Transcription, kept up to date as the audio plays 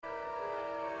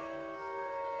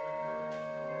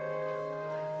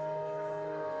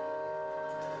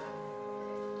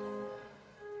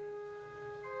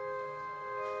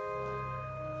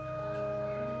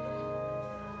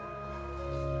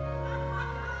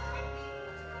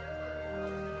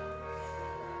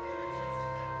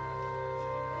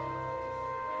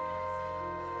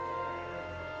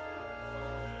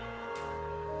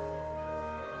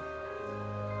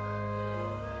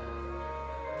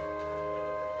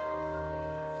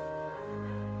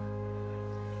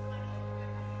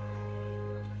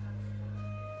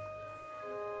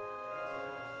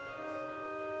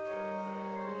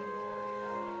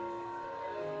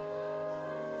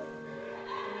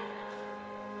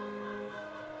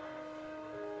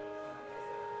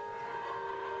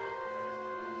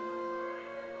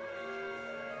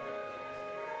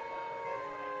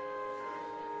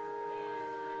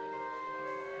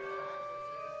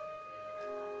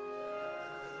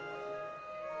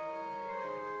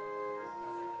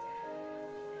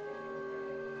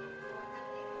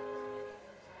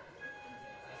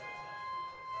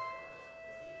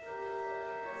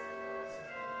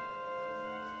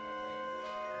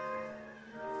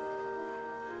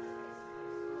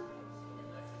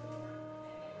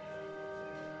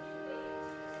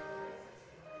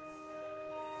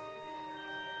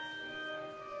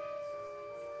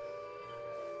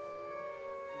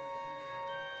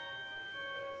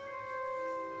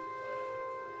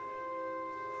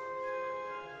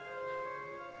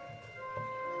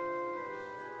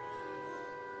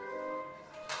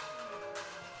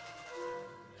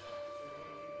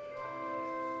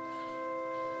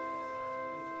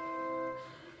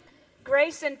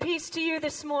Grace and peace to you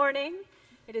this morning.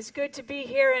 It is good to be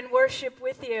here and worship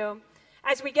with you.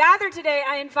 As we gather today,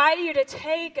 I invite you to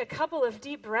take a couple of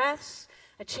deep breaths,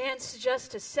 a chance just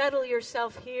to settle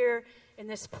yourself here in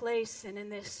this place and in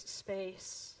this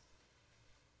space.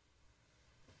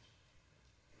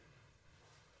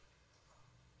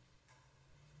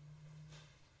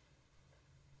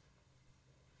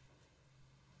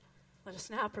 Let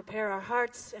us now prepare our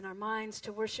hearts and our minds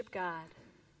to worship God.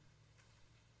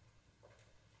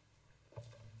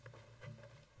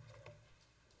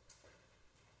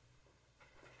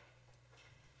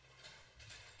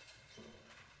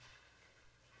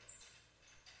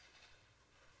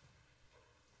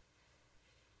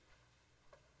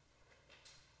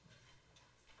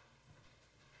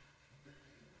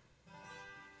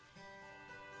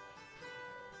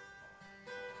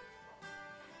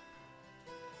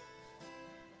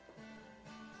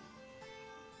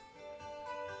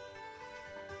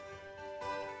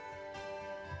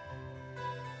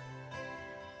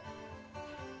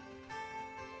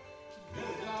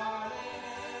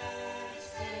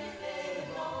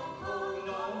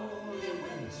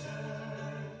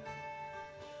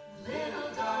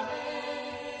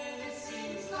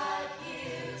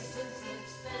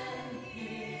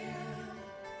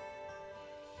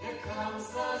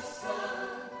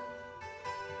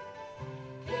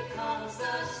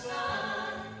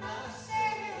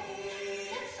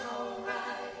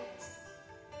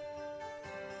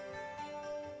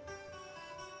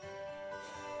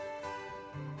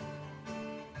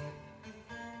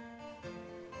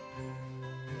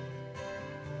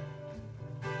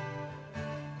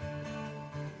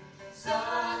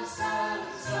 Sun, sun,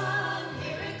 sun,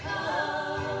 here it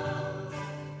comes.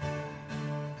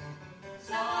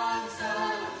 Sun,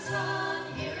 sun,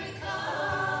 sun, here it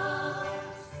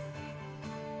comes.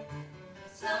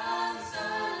 Sun,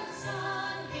 sun,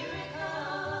 sun, here it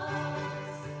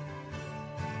comes.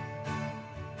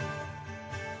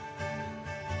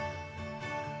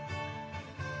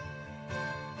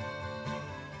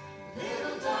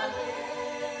 Little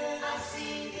darling, I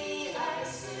see the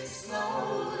ice is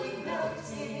slowly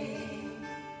melting.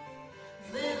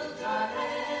 Little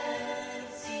darling,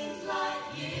 it seems like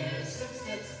years since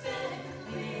it's been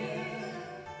clear.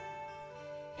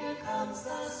 Here comes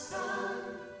the sun.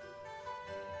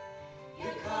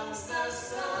 Here comes the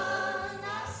sun.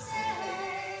 I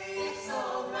say it's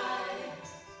alright.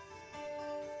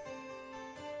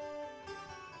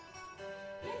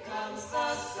 Here comes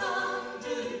the sun.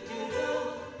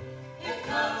 Do-do-do-do. Here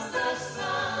comes the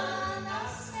sun. I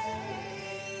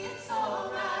say it's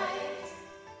alright.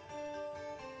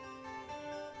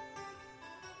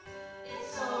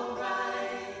 It's alright.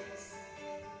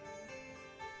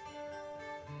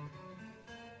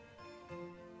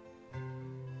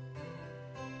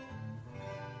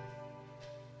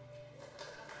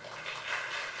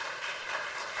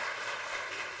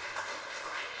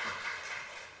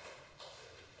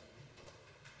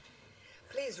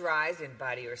 Please rise in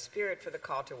body or spirit for the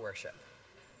call to worship.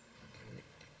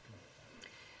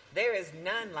 There is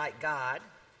none like God,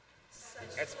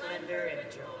 a splendor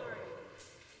and joy.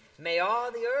 May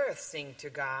all the earth sing to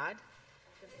God,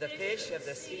 the fish of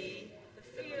the sea,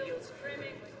 the fields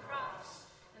brimming with crops,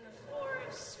 and the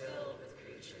forests filled with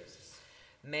creatures.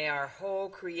 May our whole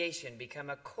creation become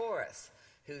a chorus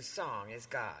whose song is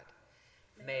God.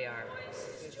 May our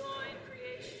voices join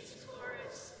creation's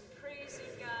chorus in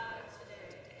praising God today.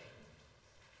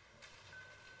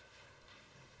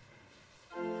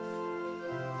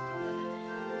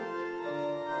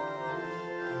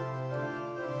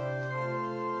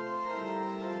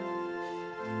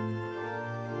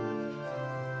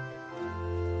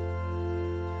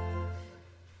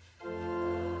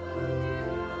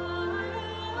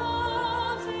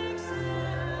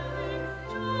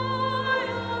 Joy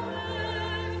of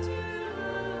land to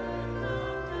earth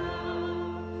come down.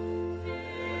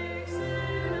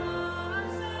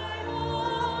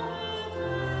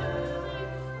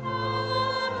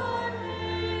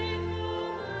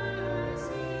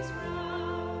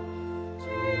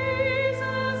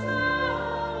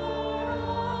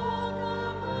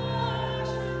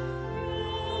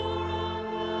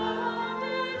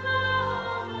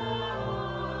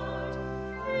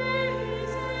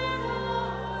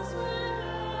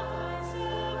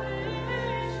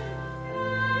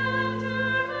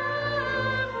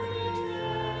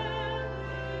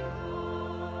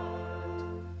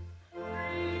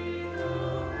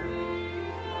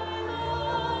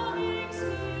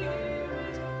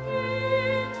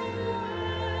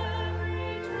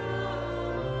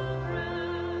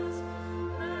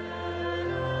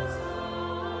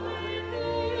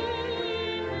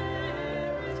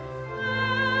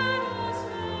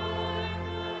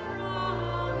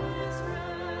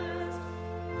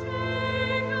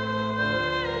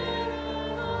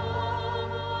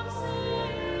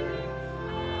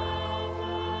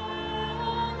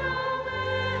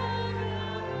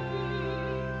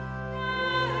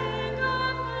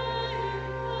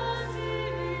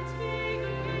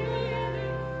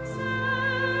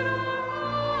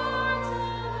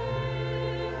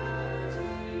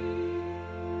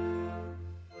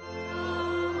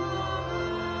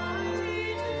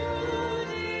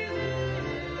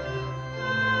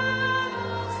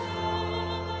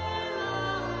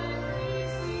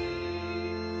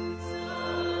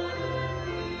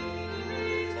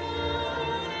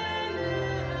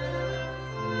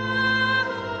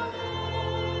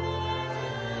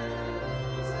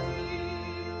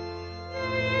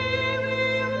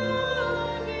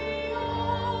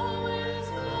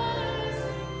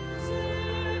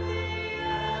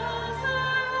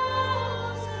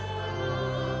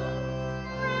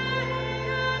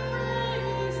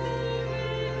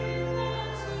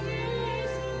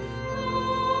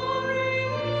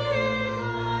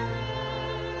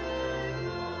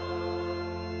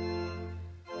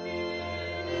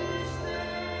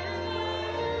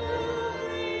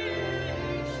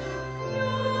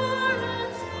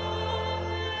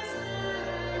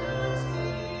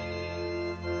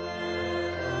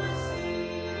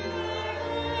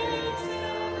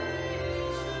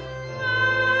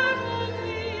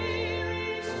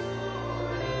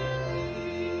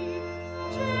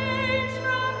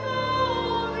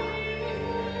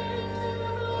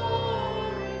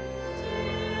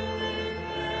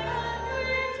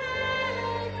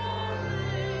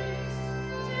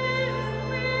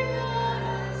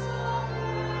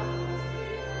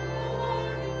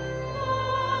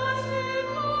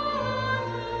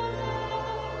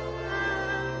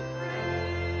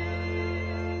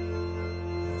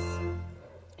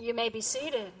 You may be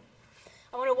seated.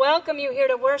 I want to welcome you here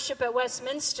to worship at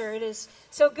Westminster. It is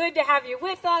so good to have you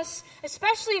with us,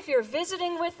 especially if you're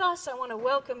visiting with us. I want to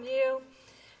welcome you.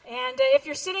 And if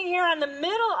you're sitting here on the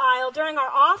middle aisle during our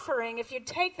offering, if you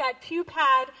take that pew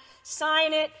pad,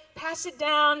 sign it, pass it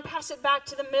down, pass it back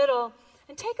to the middle,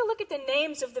 and take a look at the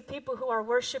names of the people who are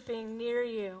worshiping near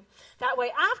you. That way,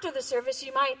 after the service,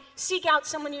 you might seek out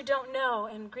someone you don't know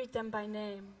and greet them by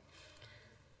name.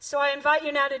 So I invite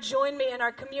you now to join me in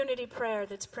our community prayer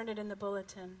that's printed in the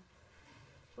bulletin.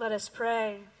 Let us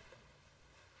pray.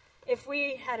 If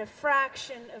we had a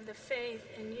fraction of the faith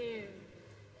in you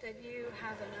that you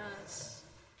have in us,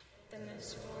 then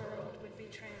this world would be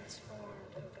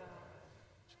transformed, O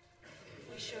God.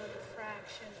 If we showed a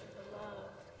fraction of the love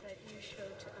that you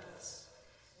showed to us,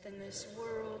 then this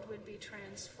world would be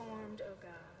transformed, O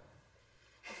God.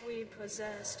 If we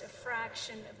possessed a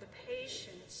fraction of the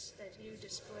patience that you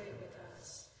display with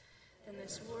us, then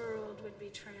this world would be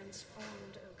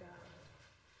transformed, O God.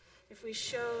 If we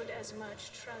showed as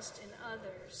much trust in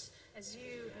others as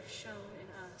you have shown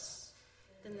in us,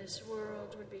 then this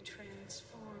world would be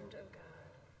transformed, O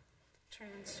God.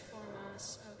 Transform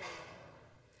us, O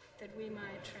God, that we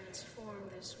might transform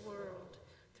this world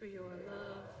through your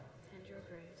love and your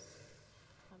grace.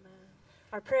 Amen.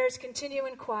 Our prayers continue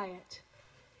in quiet.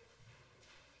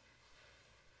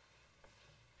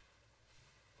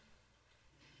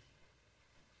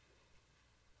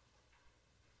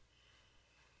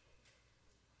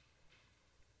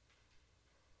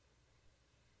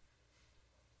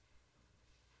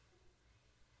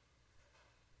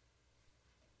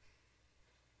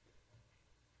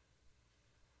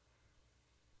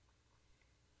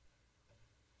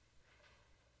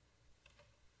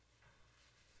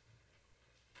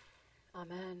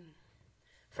 Amen.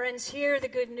 Friends, hear the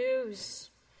good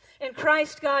news. In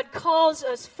Christ, God calls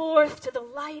us forth to the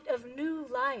light of new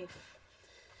life.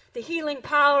 The healing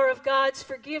power of God's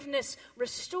forgiveness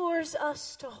restores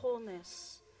us to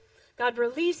wholeness. God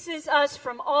releases us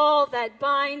from all that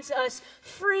binds us,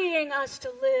 freeing us to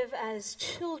live as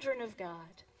children of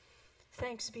God.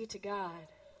 Thanks be to God.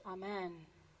 Amen.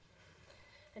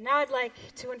 And now I'd like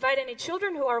to invite any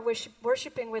children who are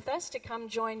worshiping with us to come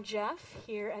join Jeff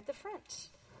here at the front.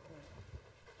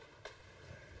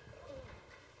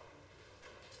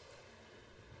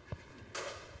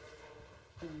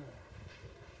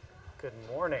 Good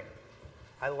morning.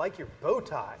 I like your bow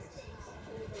ties.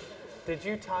 Did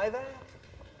you tie that?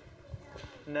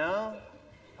 No?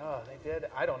 Oh, they did?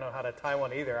 I don't know how to tie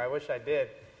one either. I wish I did.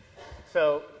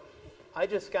 So I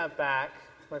just got back.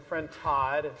 My friend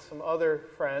Todd and some other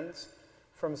friends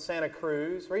from Santa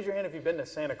Cruz. Raise your hand if you've been to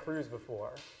Santa Cruz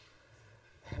before.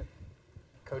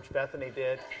 Coach Bethany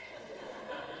did.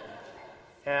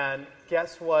 And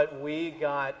guess what we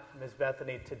got Ms.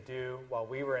 Bethany to do while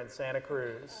we were in Santa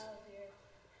Cruz?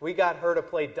 We got her to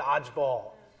play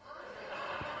dodgeball.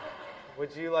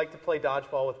 Would you like to play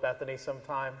dodgeball with Bethany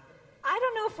sometime? I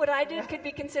don't know if what I did could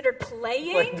be considered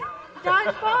playing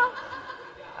dodgeball.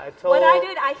 What I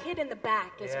did, I hid in the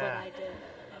back is what I did.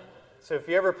 So if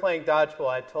you're ever playing dodgeball,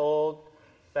 I told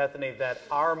Bethany that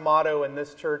our motto in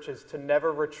this church is to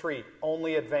never retreat,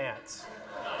 only advance.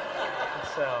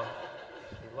 So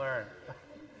you learn.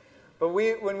 But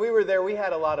when we were there, we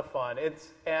had a lot of fun.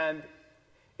 And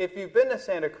if you've been to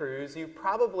Santa Cruz, you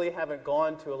probably haven't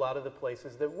gone to a lot of the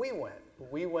places that we went.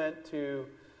 We went to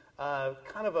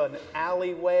kind of an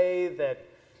alleyway that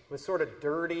was sort of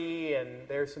dirty, and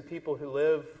there's some people who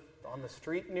live on the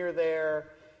street near there,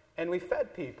 and we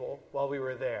fed people while we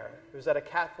were there. It was at a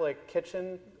Catholic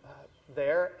kitchen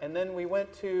there, and then we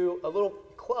went to a little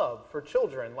club for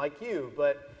children like you,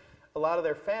 but a lot of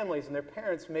their families and their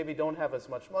parents maybe don't have as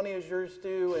much money as yours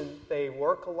do, and they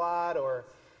work a lot, or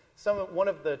one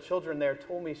of the children there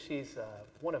told me she's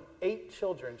one of 8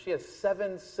 children. She has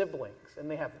 7 siblings,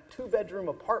 and they have a 2-bedroom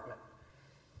apartment.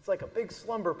 It's like a big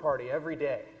slumber party every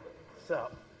day.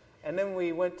 And then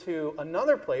we went to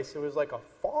another place. It was like a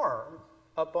farm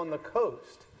up on the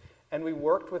coast. And we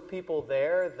worked with people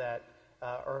there that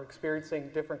are experiencing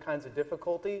different kinds of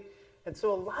difficulty. And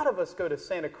so a lot of us go to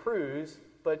Santa Cruz,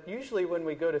 but usually when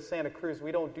we go to Santa Cruz,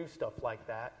 we don't do stuff like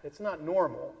that. It's not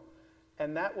normal.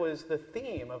 And that was the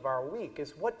theme of our week,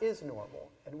 is what is normal?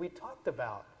 And we talked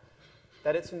about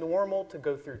that it's normal to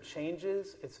go through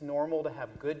changes. It's normal to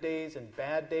have good days and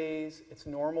bad days. It's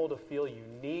normal to feel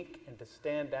unique and to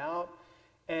stand out.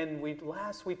 And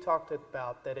last we talked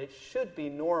about that it should be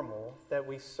normal that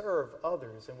we serve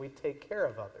others and we take care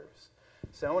of others.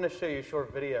 So I want to show you a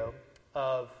short video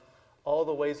of all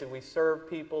the ways that we serve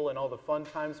people and all the fun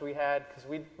times we had, because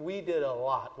we did a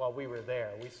lot while we were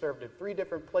there. We served at 3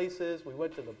 different places. We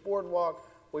went to the boardwalk,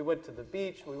 We went to the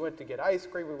beach. We went to get ice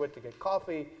cream. We went to get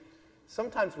coffee.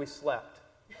 Sometimes we slept.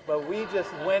 But we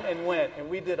just went, and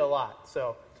we did a lot.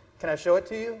 So can I show it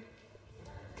to you?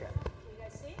 Okay. You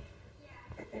guys see?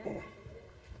 Yeah.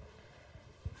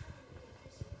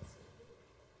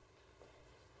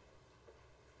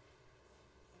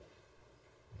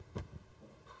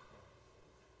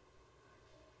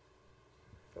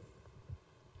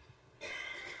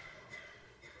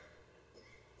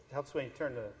 It helps when you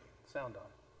turn the sound on.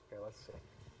 Okay, let's see.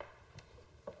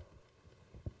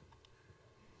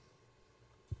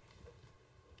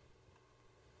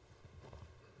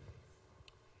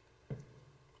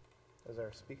 Is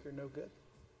our speaker no good?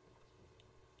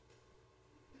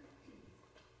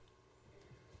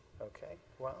 Okay,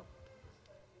 well,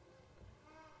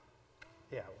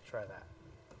 yeah, we'll try that.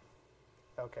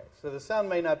 Okay, so the sound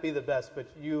may not be the best, but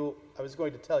I was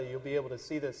going to tell you, you'll be able to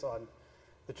see this on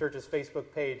the church's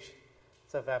Facebook page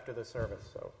stuff after the service,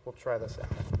 so we'll try this out.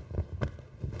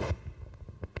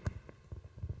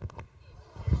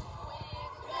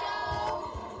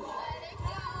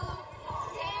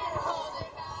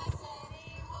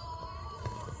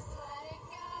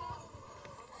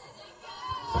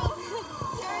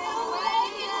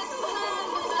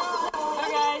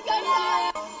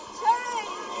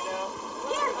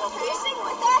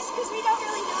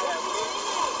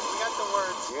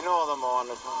 You know them all on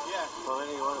the phone. Yeah. So then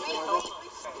you want to sing with us?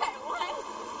 Okay, 1,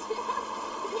 2,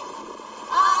 3.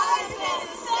 I've been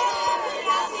staring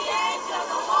at the edge of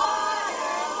the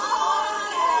water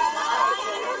longer than I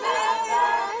can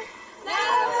remember.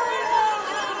 Never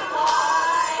knowing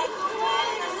why.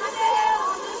 When the sail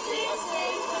on the sea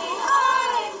stays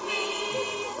behind me,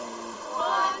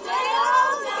 one day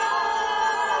I'll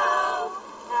know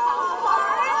how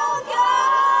far I'll go.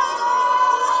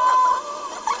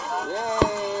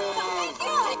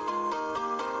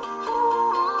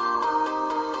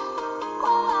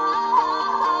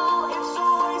 It's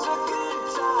always a good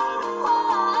time.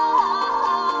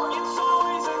 It's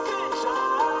always a good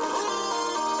time.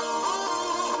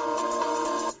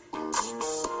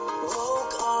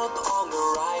 Woke up on the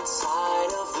right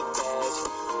side of the bed.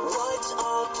 What's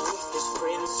up with this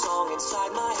Prince song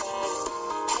inside my head?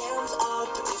 Hands up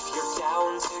if you're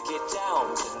down to get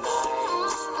down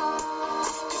tonight.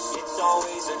 'Cause it's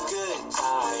always a good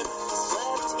time.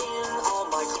 Slept in all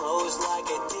my clothes like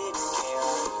I didn't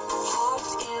care.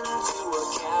 Hopped into a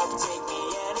cab, take me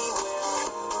anywhere.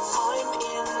 I'm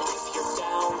in if you're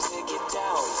down to get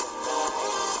down tonight.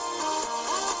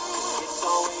 'Cause it's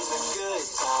always a good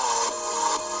time.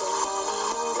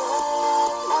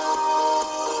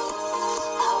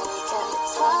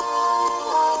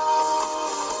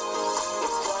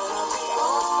 It's gonna be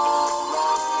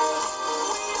alright.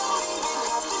 We don't even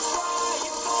have to try.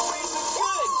 It's always a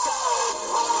good time.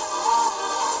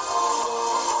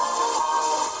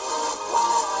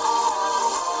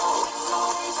 It's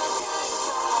always a good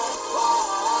time.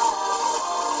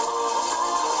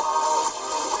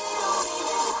 We don't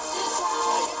even have to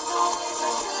try. It's always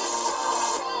a good time.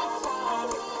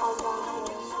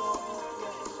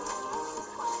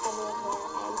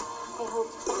 I hope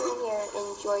everyone here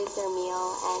enjoys their meal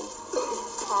and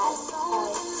has a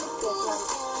good lunch.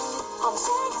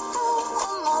 Checked out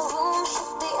from my room,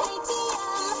 hit the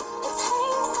ATM. Let's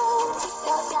hang out if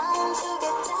you're down to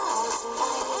get down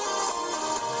tonight.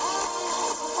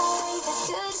 'Cause it's always a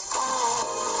good time.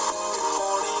 Good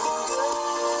morning and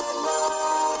good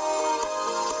night.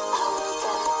 I wake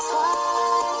up at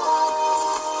twilight.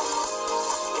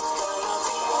 It's gonna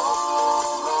be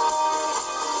alright.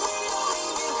 We don't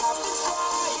even have to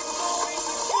try. It's always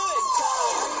a good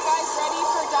time. Are you guys ready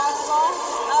for dodgeball?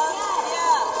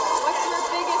 Yeah. What's your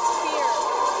biggest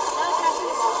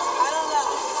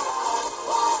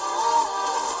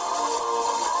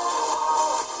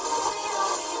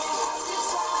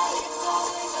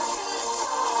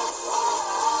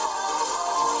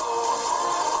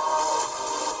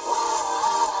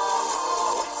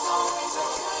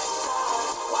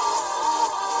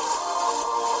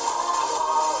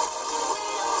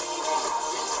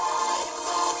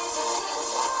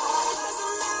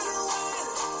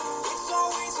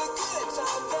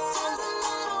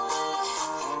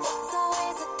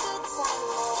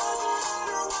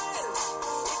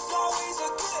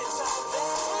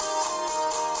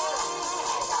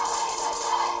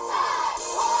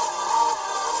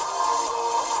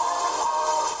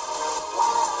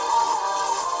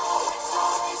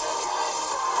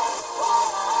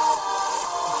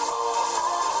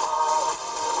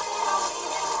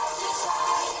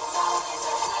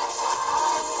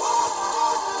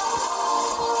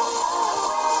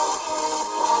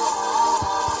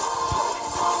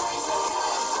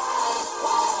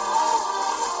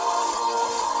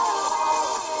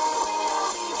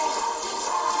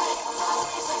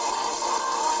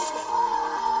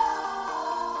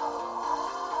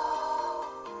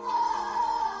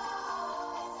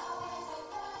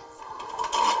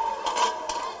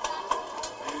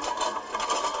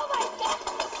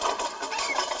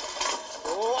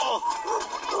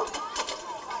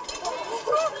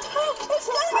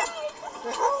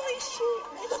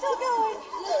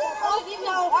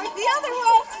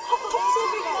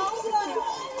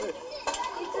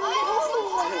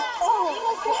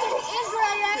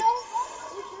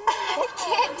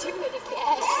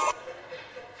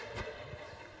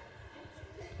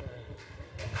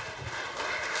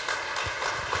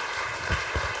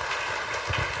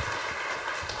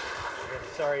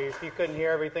sorry if you couldn't hear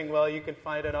everything well. You can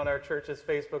find it on our church's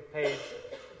Facebook page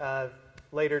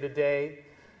later today.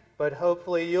 But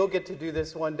hopefully you'll get to do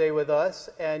this one day with us,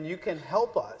 and you can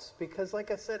help us. Because like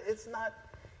I said, it's not,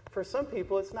 for some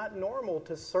people, it's not normal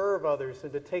to serve others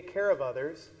and to take care of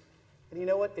others. And you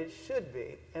know what? It should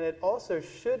be. And it also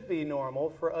should be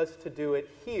normal for us to do it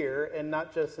here and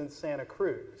not just in Santa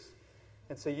Cruz.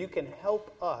 And so you can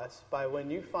help us by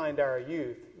when you find our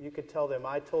youth, you could tell them,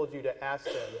 I told you to ask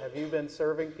them, have you been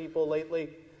serving people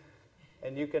lately?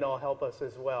 And you can all help us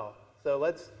as well. So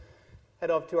let's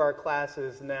head off to our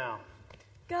classes now.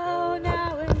 Go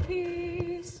now in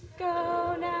peace,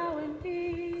 go now in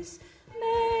peace.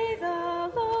 May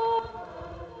the Lord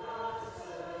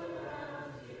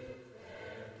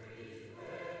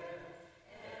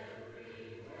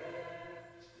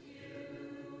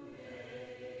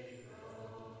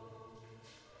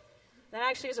That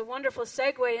actually is a wonderful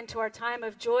segue into our time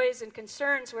of joys and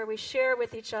concerns where we share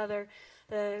with each other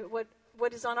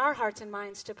what is on our hearts and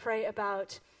minds to pray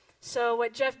about. So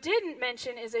what Jeff didn't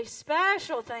mention is a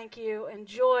special thank you and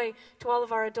joy to all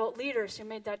of our adult leaders who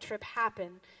made that trip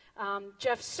happen.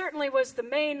 Jeff certainly was the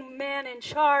main man in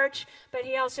charge, but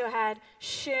he also had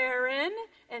Sharon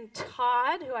and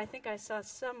Todd, who I think I saw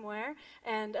somewhere,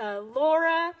 and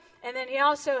Laura, and then he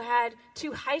also had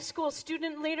 2 high school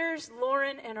student leaders,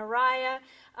 Lauren and Araya,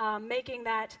 making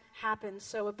that happen.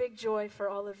 So a big joy for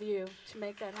all of you to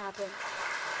make that happen.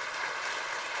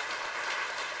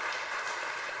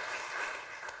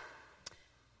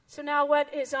 So now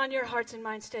what is on your hearts and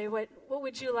minds today? What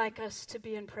would you like us to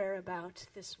be in prayer about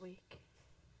this week?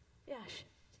 Yeah,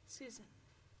 Susan.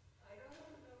 I don't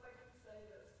know if I can say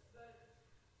this, but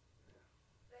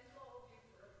thank all of you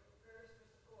for prayers for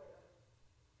Sequoia,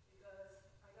 because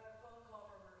I got a phone call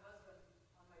from her husband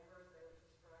on my birthday, which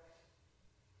is Friday.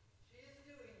 She is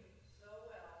doing so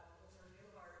well with her new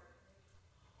heart,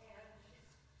 and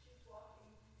she's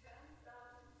walking 10,000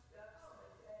 steps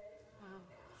a day. Wow.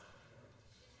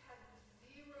 She's had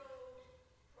 0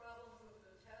 problems with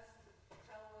the test to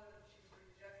tell whether she's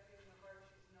rejecting the heart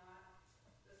she's not.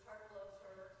 This heart loves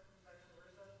her, vice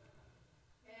versa.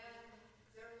 And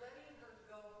they're letting her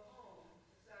go home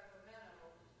to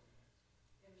Sacramento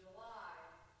in July,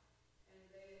 and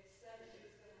they said she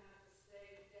was going to have to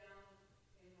stay down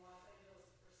in Los Angeles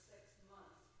for 6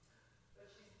 months.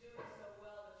 But she's doing so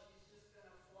well that she's just going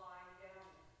to fly down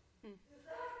there. Is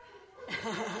that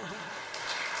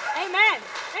Amen.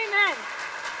 Amen.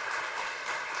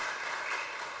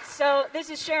 So this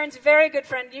is Sharon's very good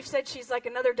friend. You've said she's like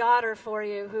another daughter for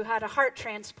you who had a heart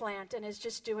transplant and is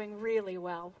just doing really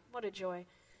well. What a joy.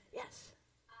 Yes.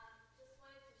 Just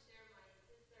wanted to share my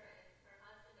sister and her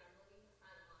husband are moving to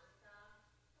Santa Monica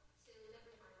to live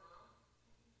with my mom.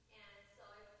 And so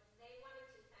they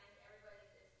wanted to thank everybody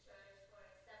at this church for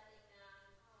accepting them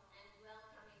and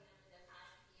welcoming them in the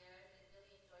past year. They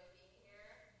really enjoy being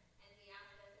here. And they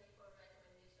asked us for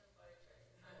recommendations for a church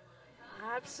in Santa Monica.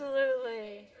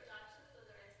 Absolutely. Introduction, so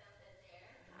they're accepted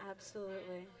there.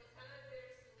 Absolutely. So it's kind of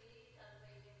bittersweet because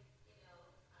they,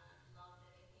 love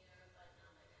living here, but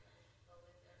now they're going to go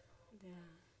with their home. Yeah.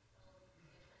 So you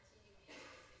continue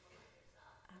being with people like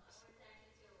yourself. So we're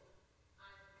thankful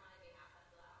on my behalf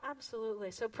as well. Absolutely.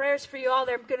 So prayers for you all.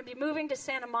 They're going to be moving to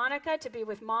Santa Monica to be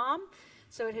with Mom.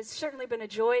 So it has certainly been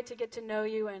a joy to get to know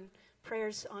you, and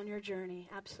prayers on your journey.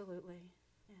 Absolutely.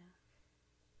 Yeah.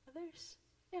 Others?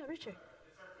 Yeah, Richard.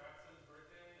 It's our godson's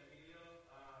birthday, Emilio,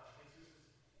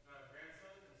 Jesus'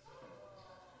 grandson, and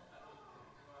so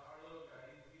our little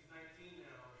guy, he's 19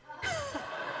 now. It's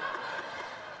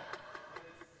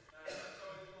always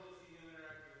cool to see him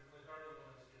interact with our little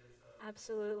ones here. So.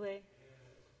 Absolutely.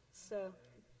 So,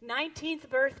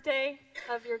 19th birthday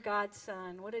of your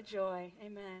godson. What a joy.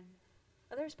 Amen.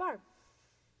 Others, Barb.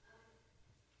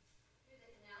 Through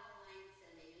the Canal Alliance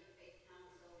and the Interfaith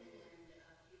Council, and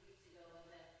a few weeks ago, a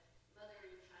mother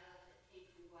and child that came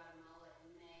from Guatemala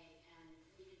in May and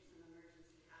needed some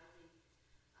emergency housing.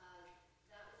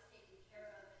 That was taken care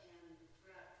of, and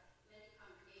throughout many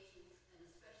congregations, and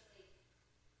especially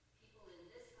people in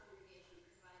this congregation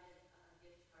provided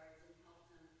gift cards and helped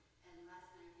them. And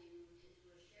last night they moved into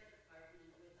a shared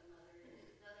apartment with another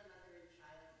mother and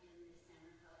child in the San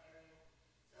Rafael area.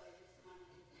 So I just wanted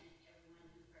to thank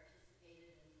everyone who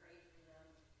participated and prayed for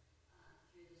them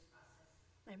through this process.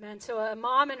 Amen. So a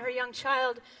mom and her young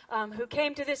child who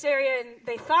came to this area, and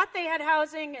they thought they had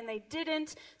housing, and they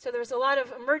didn't. So there was a lot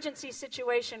of emergency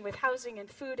situation with housing and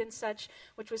food and such,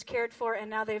 which was cared for, and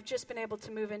now they've just been able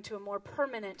to move into a more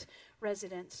permanent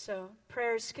residence. So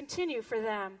prayers continue for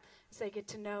them as they get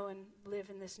to know and live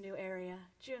in this new area.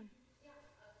 June. Yeah,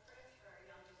 prayers for our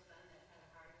youngest son that had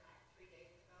a heart attack 3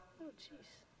 days ago. Oh, jeez.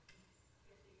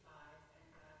 55, and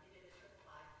he did a triple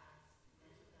bypass. And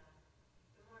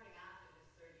the morning after the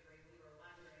surgery, we were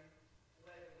wondering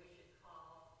whether we should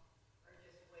call or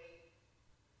just wait.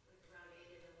 It was around 8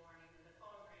 in the morning, and the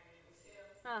phone rang, and it was him.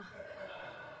 Ah,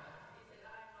 He said,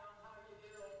 "Hi, Mom, how are you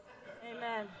doing?"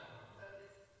 amen. So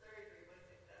this surgery was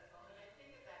successful, and I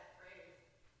think of that phrase,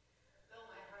 "Though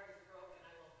my heart is broken,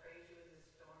 I will praise you in the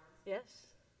storms."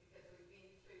 Yes. Because we've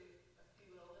been through a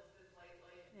few illnesses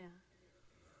lately, and Yeah.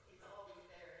 he's always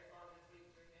there as long as we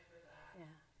remember that.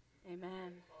 Yeah.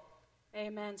 Amen.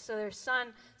 Amen. So their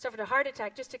son suffered a heart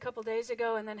attack just a couple days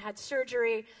ago and then had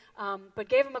surgery, but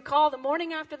gave him a call the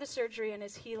morning after the surgery and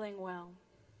is healing well.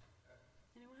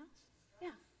 Anyone else?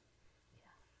 Yeah.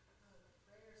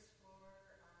 Prayers for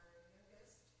our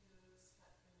youngest who's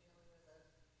been dealing with a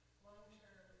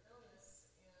long-term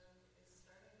illness and is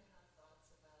starting to have thoughts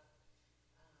about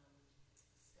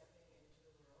stepping into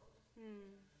the world.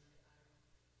 Hmm.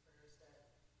 Prayers that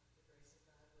the grace of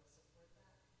God will support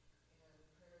that. And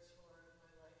prayers for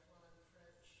my lifelong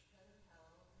French pen pal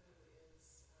who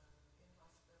is in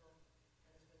hospital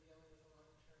and has been dealing with a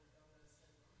long-term illness,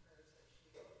 and prayers that she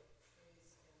stays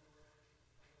in the Word.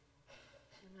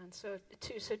 Amen. So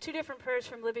two different prayers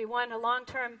from Libby. One, a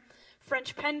long-term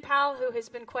French pen pal who has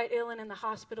been quite ill and in the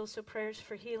hospital, so prayers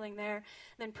for healing there.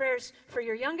 And then prayers for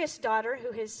your youngest daughter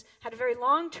who has had a very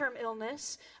long-term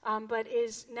illness, but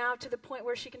is now to the point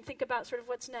where she can think about sort of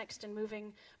what's next and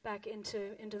moving back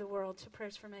into the world. So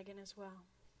prayers for Megan as well.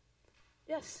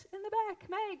 Yes, in the back,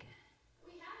 Meg.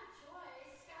 We have a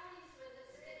choice. Scotty's with us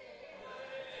today.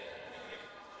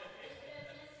 He's been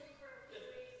missing for a few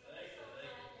weeks, but we're so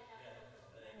glad to have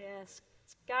him. Yes.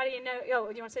 Scotty, you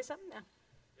want to say something? No.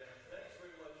 Yeah, thanks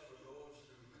very much for those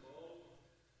who called and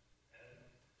said,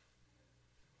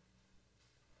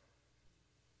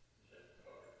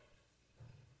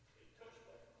 it touched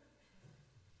my heart.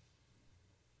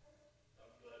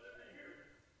 I'm glad to be here.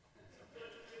 I'm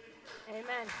glad to be here.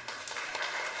 Amen.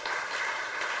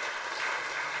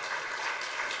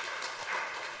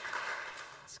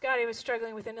 Scotty was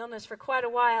struggling with an illness for quite a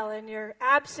while, and your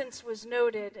absence was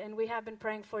noted, and we have been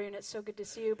praying for you, and it's so good to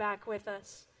see you back with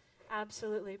us.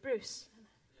 Absolutely. Bruce.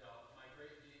 Yeah, my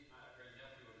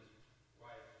great-nephew and his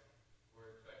wife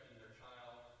were expecting their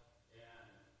child,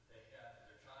 and they had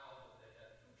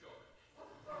two children.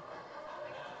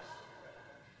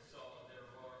 So they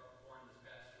were born this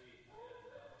past week,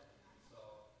 and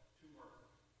so 2 more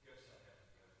gifts I have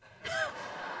to give.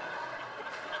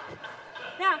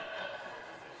 Yeah.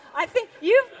 I think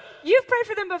you've prayed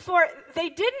for them before. They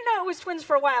didn't know it was twins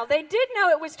for a while. They did know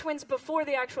it was twins before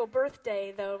the actual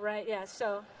birthday, though, right? Yeah,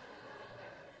 so.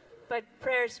 But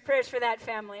prayers for that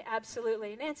family,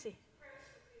 absolutely. Nancy? Prayers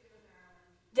for Peter and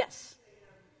Marilyn. Yes.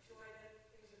 Joy that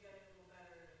things are getting a little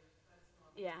better. And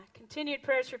that's Yeah, continued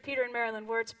prayers for Peter and Marilyn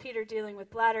Wirtz. Peter dealing with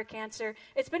bladder cancer.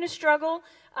 It's been a struggle,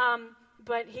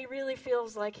 but he really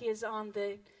feels like he is on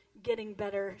the getting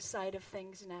better side of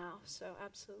things now, so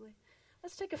absolutely.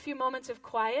 Let's take a few moments of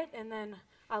quiet, and then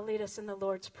I'll lead us in the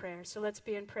Lord's Prayer. So let's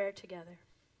be in prayer together.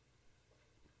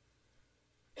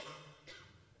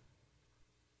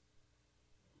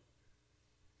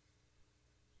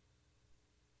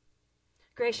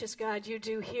 Gracious God, you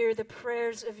do hear the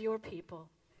prayers of your people,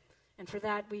 and for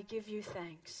that we give you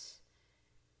thanks.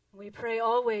 We pray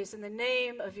always in the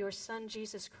name of your Son,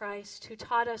 Jesus Christ, who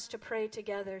taught us to pray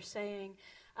together, saying,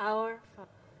 Our Father.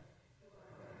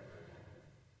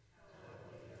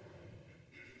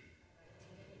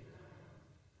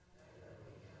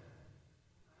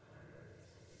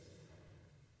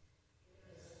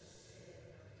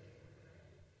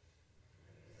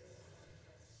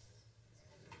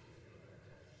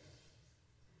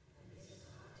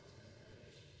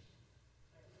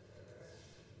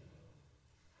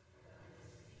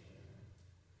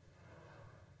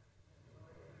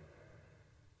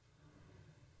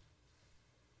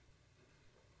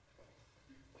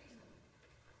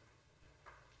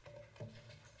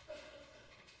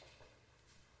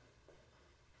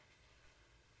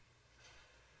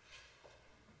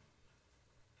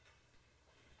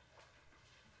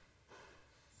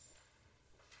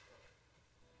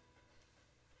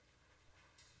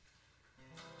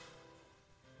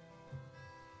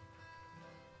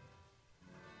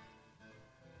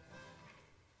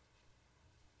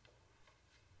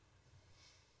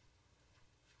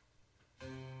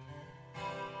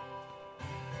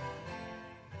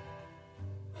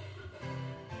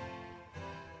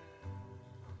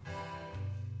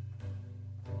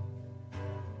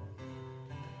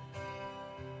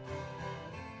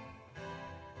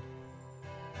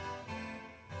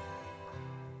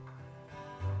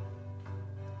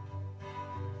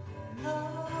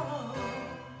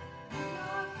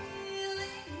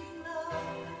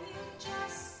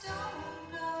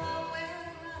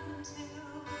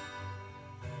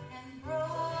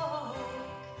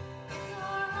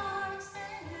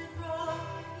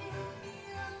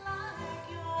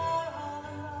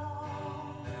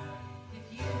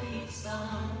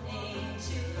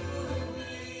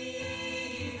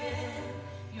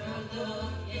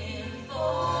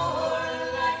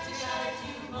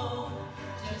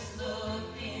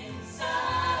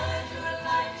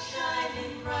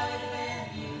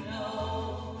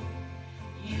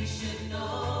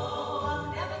 know I'm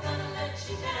never gonna let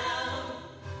you down.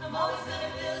 I'm always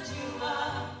gonna build you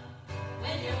up.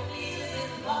 When you're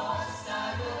feeling lost, I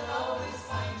will always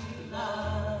find you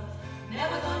love.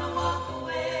 Never gonna walk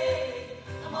away.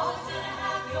 I'm always gonna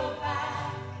have your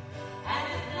back. And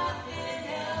if nothing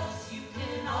else, you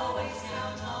can always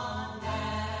count on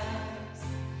that.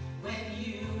 When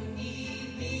you need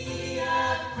me, I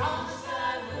promise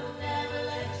I will never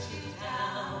let you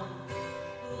down.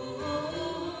 Ooh,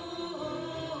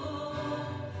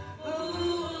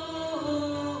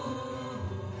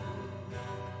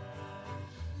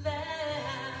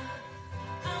 laugh.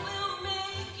 I will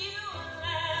make you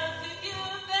laugh if you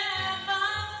ever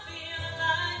feel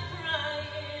like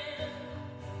crying.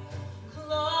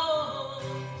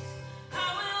 Close, I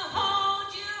will hold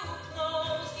you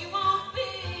close. You won't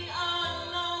be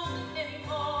alone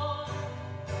anymore.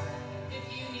 If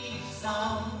you need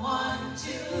someone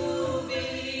to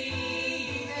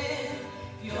believe in,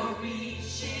 if you're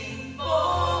reaching for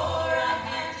a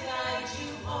hand to guide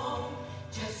you home,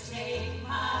 just take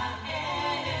my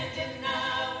hand and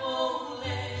I won't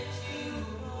let you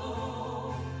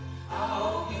go. I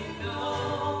hope you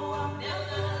know I'm never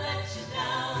gonna let you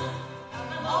down.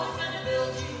 I'm always gonna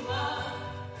build you up.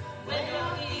 When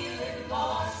you're feeling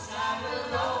lost, I will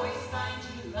always find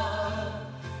you love.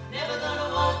 Never gonna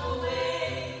walk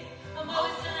away. I'm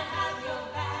always gonna have your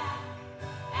back.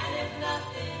 And if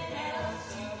nothing else,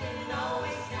 you can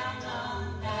always count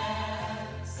on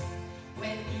that.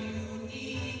 When you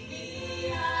need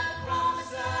me, I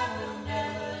promise I will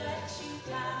never let you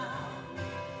down.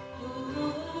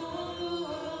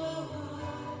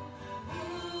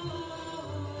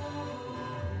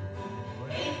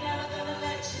 Ain't never gonna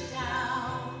let you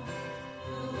down.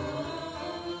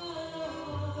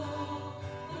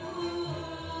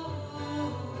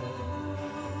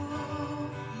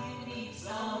 You need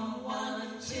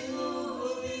someone to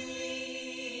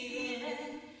believe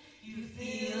in. You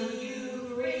feel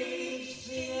you've reached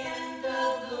the end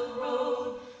of the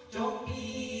road. Don't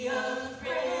be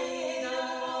afraid,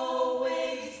 I'll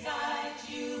always guide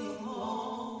you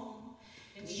home.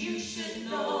 And you should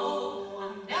know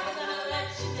I'm never gonna let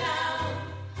you down.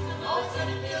 I'm always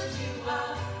gonna build you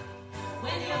up.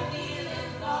 When you're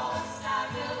feeling lost, I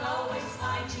will always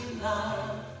find you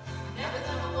love. Never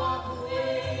gonna walk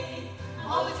away. I'm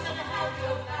always gonna have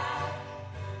your back.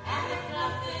 And if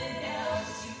nothing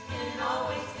else, you can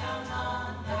always count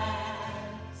on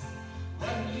that.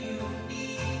 When you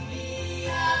need me,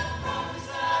 I promise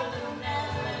I will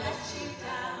never let you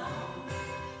down.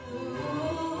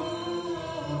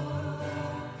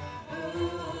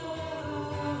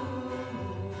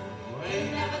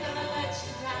 Ain't never gonna let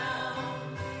you down.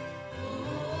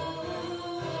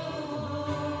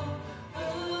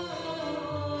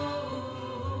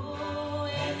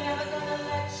 Ain't never gonna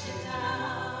let you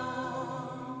down.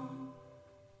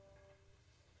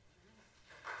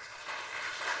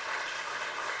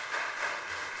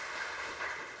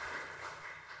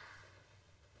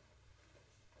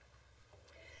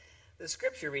 The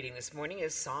scripture reading this morning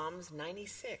is Psalms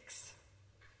 96.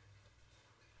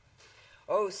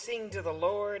 Oh, sing to the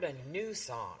Lord a new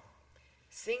song.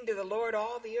 Sing to the Lord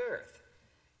all the earth.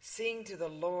 Sing to the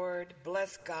Lord,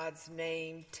 bless God's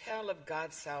name, tell of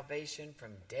God's salvation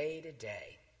from day to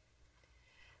day.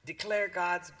 Declare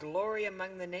God's glory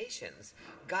among the nations,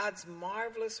 God's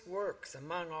marvelous works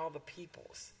among all the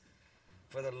peoples.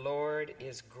 For the Lord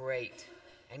is great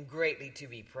and greatly to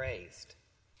be praised.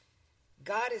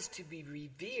 God is to be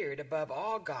revered above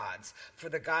all gods, for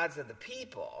the gods of the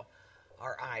people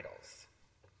are idols.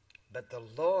 But the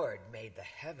Lord made the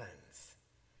heavens.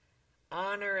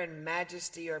 Honor and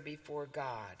majesty are before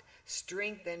God.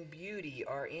 Strength and beauty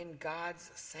are in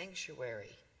God's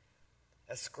sanctuary.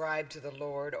 Ascribe to the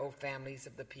Lord, O families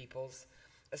of the peoples.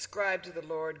 Ascribe to the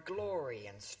Lord glory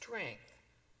and strength.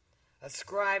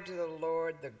 Ascribe to the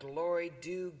Lord the glory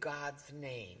due God's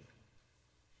name.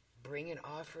 Bring an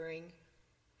offering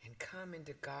and come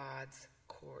into God's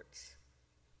courts.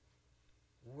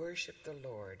 Worship the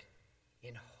Lord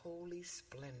in holy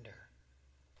splendor.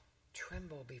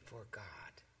 Tremble before God,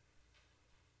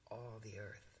 all the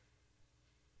earth.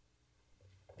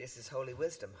 This is Holy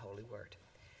Wisdom, Holy Word.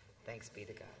 Thanks be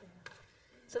to God.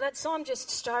 So that psalm just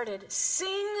started,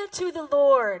 sing to the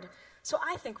Lord. So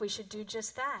I think we should do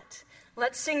just that.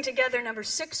 Let's sing together number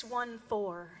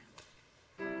 614.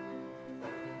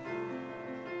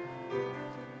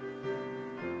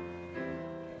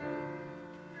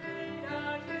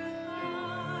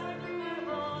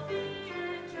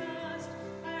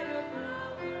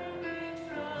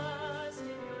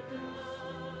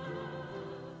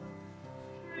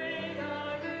 Great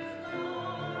are you,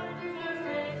 Lord, you are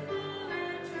faithful.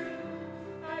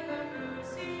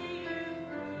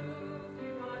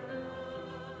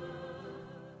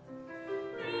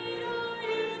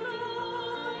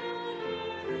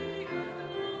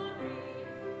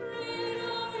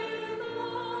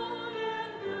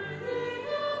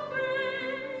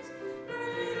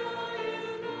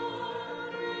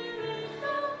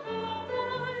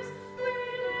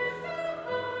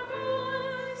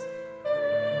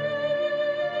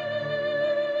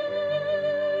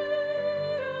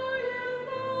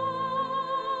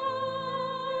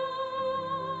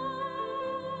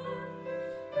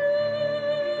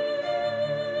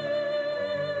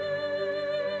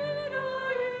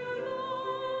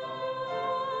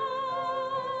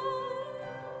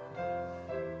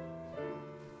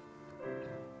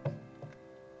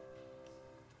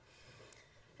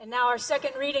 now our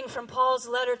second reading from Paul's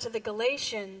letter to the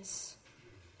Galatians.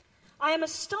 I am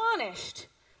astonished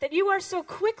that you are so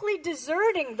quickly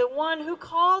deserting the one who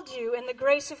called you in the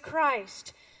grace of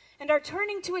Christ and are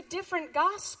turning to a different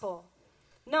gospel.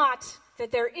 Not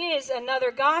that there is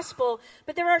another gospel,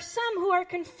 but there are some who are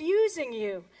confusing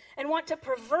you and want to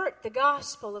pervert the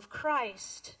gospel of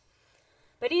Christ.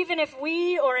 But even if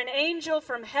we or an angel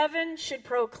from heaven should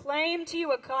proclaim to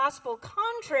you a gospel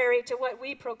contrary to what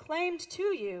we proclaimed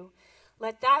to you,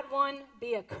 let that one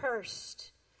be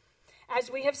accursed. As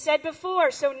we have said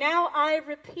before, so now I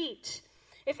repeat,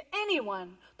 if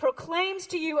anyone proclaims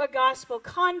to you a gospel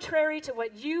contrary to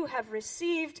what you have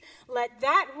received, let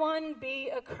that one be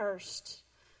accursed.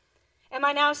 Am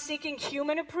I now seeking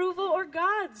human approval or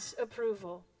God's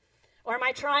approval? Or am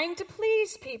I trying to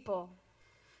please people?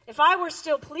 If I were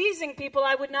still pleasing people,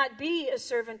 I would not be a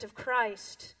servant of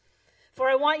Christ. For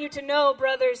I want you to know,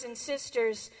 brothers and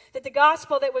sisters, that the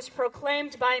gospel that was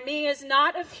proclaimed by me is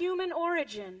not of human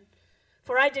origin.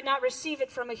 For I did not receive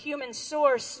it from a human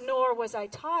source, nor was I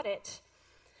taught it.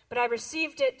 But I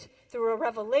received it through a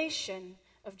revelation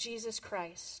of Jesus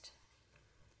Christ.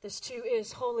 This too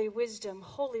is holy wisdom,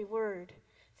 holy word.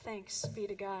 Thanks be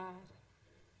to God.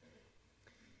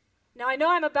 Now I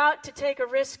know I'm about to take a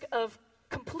risk of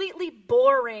completely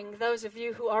boring those of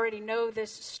you who already know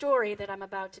this story that I'm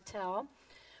about to tell.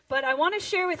 But I want to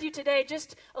share with you today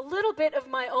just a little bit of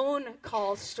my own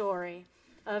call story,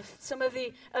 of some of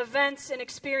the events and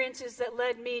experiences that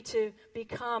led me to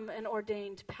become an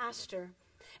ordained pastor.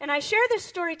 And I share this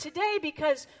story today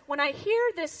because when I hear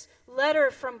this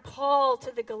letter from Paul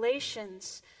to the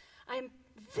Galatians, I'm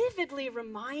vividly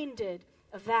reminded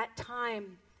of that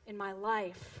time in my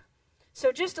life.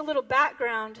 So just a little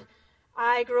background.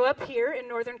 I grew up here in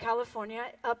Northern California,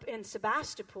 up in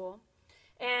Sebastopol.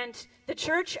 And the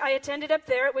church I attended up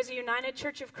there, it was a United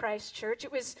Church of Christ church.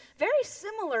 It was very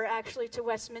similar, actually, to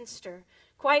Westminster.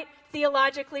 Quite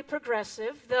theologically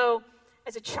progressive, though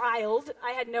as a child,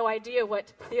 I had no idea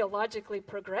what theologically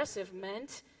progressive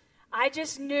meant. I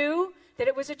just knew that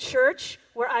it was a church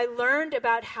where I learned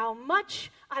about how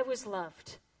much I was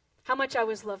loved. How much I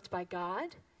was loved by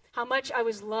God. How much I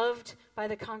was loved by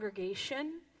the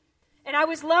congregation. And I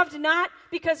was loved not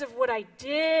because of what I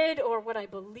did or what I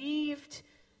believed,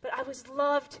 but I was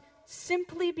loved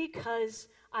simply because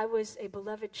I was a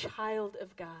beloved child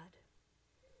of God.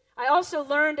 I also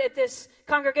learned at this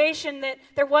congregation that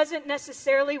there wasn't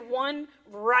necessarily one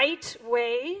right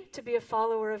way to be a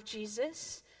follower of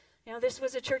Jesus. You know, this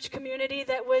was a church community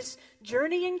that was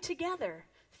journeying together,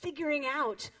 figuring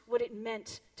out what it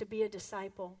meant to be a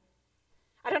disciple.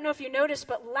 I don't know if you noticed,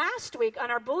 but last week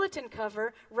on our bulletin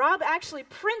cover, Rob actually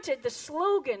printed the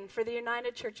slogan for the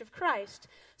United Church of Christ.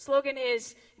 Slogan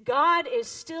is, God is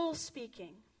still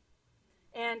speaking.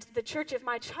 And the church of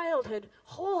my childhood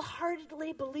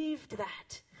wholeheartedly believed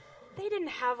that. They didn't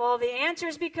have all the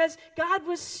answers because God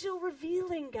was still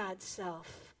revealing God's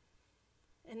self.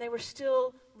 And they were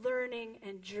still learning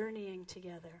and journeying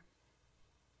together.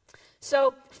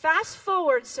 So fast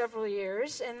forward several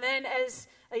years, and then as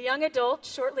a young adult,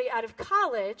 shortly out of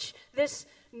college, this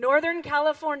Northern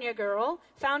California girl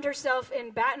found herself in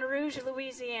Baton Rouge,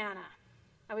 Louisiana.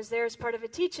 I was there as part of a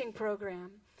teaching program.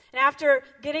 And after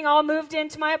getting all moved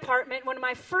into my apartment, one of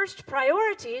my first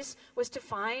priorities was to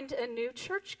find a new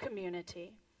church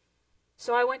community.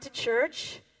 So I went to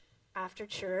church, after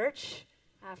church,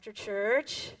 after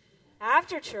church,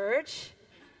 after church.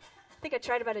 I think I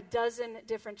tried about a dozen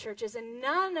different churches, and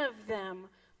none of them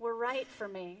were right for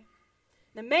me.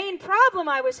 The main problem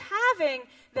I was having,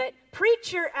 that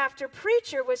preacher after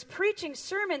preacher was preaching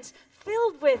sermons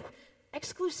filled with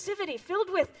exclusivity, filled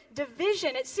with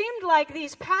division. It seemed like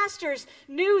these pastors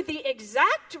knew the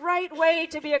exact right way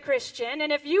to be a Christian,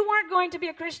 and if you weren't going to be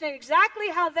a Christian exactly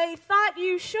how they thought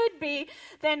you should be,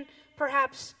 then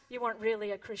perhaps you weren't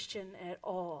really a Christian at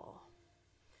all.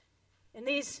 In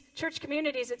these church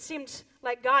communities, it seemed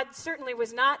like God certainly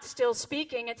was not still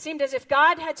speaking. It seemed as if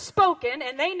God had spoken,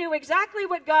 and they knew exactly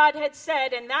what God had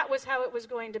said, and that was how it was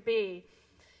going to be.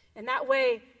 And that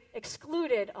way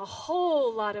excluded a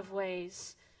whole lot of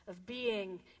ways of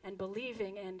being and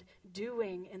believing and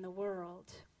doing in the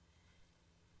world.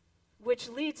 Which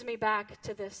leads me back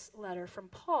to this letter from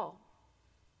Paul.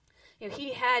 You know,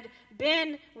 he had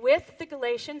been with the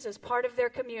Galatians as part of their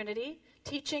community,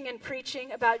 teaching and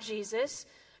preaching about Jesus.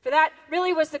 For that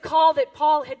really was the call that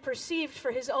Paul had perceived for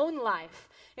his own life.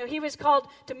 You know, he was called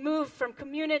to move from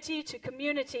community to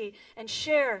community and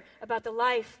share about the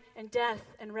life and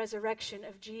death and resurrection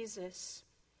of Jesus.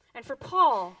 And for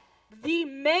Paul, the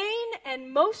main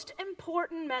and most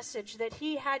important message that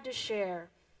he had to share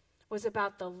was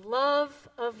about the love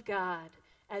of God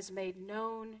as made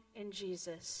known in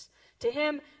Jesus. To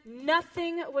him,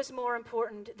 nothing was more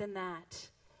important than that.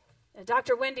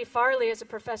 Dr. Wendy Farley is a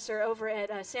professor over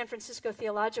at San Francisco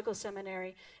Theological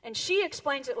Seminary, and she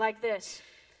explains it like this.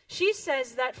 She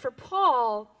says that for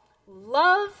Paul,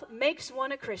 love makes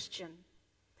one a Christian.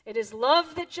 It is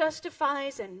love that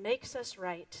justifies and makes us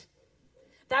right.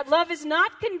 That love is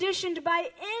not conditioned by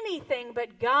anything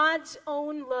but God's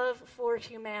own love for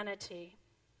humanity.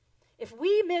 If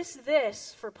we miss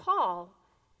this for Paul,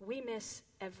 we miss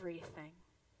everything.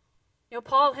 You know,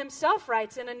 Paul himself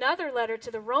writes in another letter to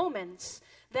the Romans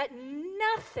that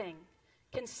nothing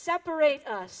can separate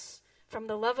us from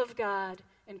the love of God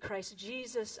in Christ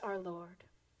Jesus our Lord.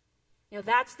 You know,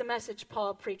 that's the message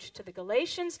Paul preached to the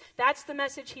Galatians. That's the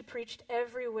message he preached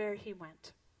everywhere he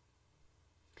went.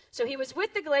 So he was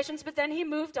with the Galatians, but then he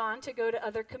moved on to go to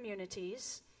other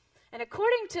communities. And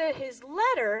according to his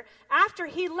letter, after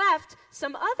he left,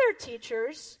 some other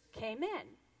teachers came in.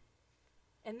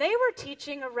 And they were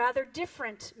teaching a rather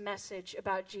different message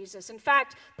about Jesus. In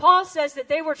fact, Paul says that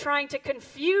they were trying to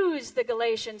confuse the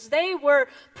Galatians. They were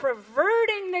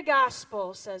perverting the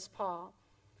gospel, says Paul.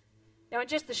 Now, in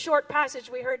just the short passage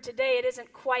we heard today, it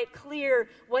isn't quite clear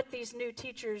what these new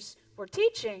teachers were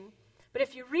teaching. But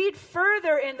if you read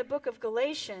further in the book of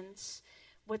Galatians,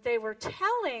 what they were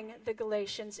telling the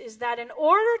Galatians is that in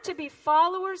order to be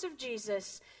followers of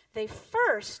Jesus, they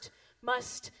first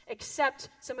must accept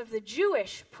some of the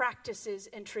Jewish practices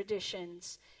and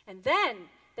traditions, and then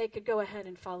they could go ahead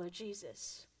and follow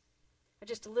Jesus.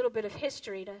 Just a little bit of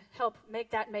history to help make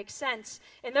that make sense.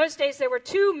 In those days, there were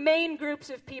two main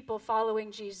groups of people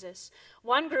following Jesus.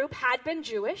 One group had been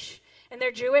Jewish, and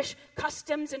their Jewish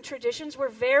customs and traditions were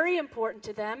very important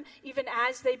to them, even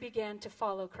as they began to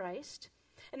follow Christ.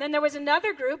 And then there was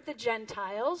another group, the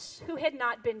Gentiles, who had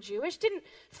not been Jewish, didn't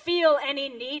feel any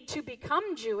need to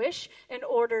become Jewish in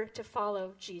order to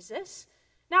follow Jesus.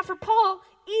 Now for Paul,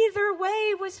 either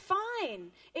way was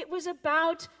fine. It was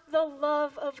about the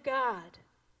love of God.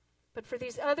 But for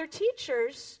these other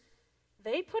teachers,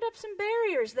 they put up some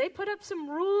barriers. They put up some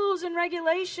rules and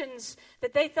regulations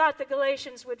that they thought the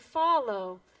Galatians would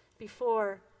follow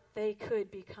before they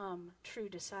could become true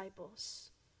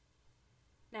disciples.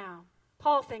 Now,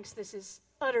 Paul thinks this is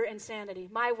utter insanity.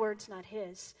 My words, not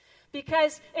his.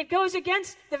 Because it goes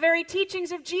against the very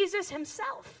teachings of Jesus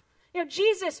himself. You know,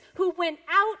 Jesus who went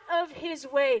out of his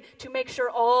way to make sure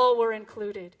all were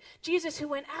included. Jesus who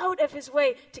went out of his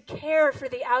way to care for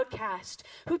the outcast.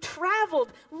 Who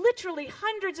traveled literally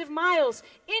hundreds of miles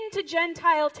into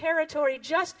Gentile territory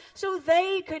just so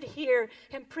they could hear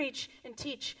him preach and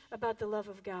teach about the love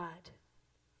of God.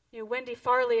 You know, Wendy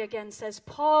Farley again says,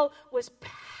 Paul was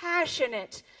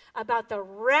passionate about the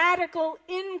radical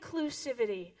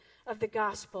inclusivity of the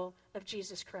gospel of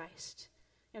Jesus Christ.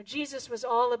 You know, Jesus was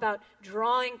all about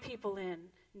drawing people in,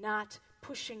 not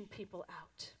pushing people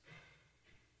out.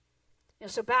 You know,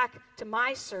 so back to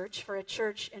my search for a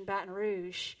church in Baton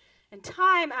Rouge, and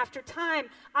time after time,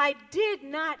 I did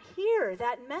not hear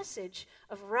that message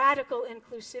of radical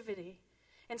inclusivity.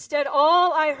 Instead,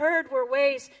 all I heard were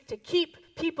ways to keep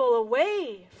people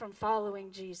away from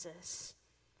following Jesus.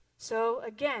 So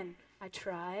again, I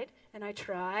tried,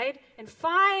 and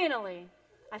finally,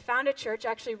 I found a church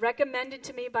actually recommended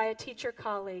to me by a teacher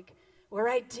colleague where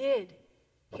I did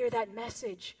hear that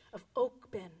message of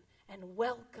open and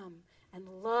welcome and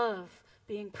love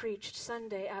being preached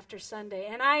Sunday after Sunday.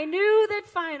 And I knew that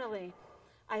finally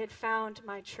I had found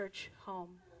my church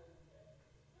home.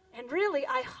 And really,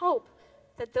 I hope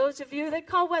that those of you that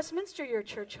call Westminster your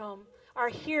church home are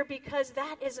here because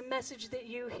that is a message that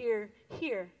you hear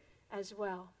here as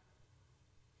well.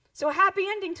 So a happy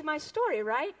ending to my story,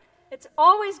 right? It's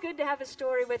always good to have a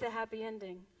story with a happy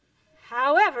ending.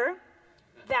 However,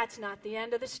 that's not the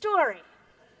end of the story.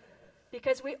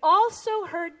 Because we also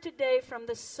heard today from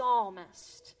the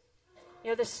psalmist.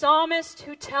 You know, the psalmist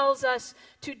who tells us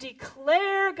to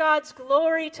declare God's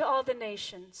glory to all the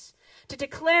nations, to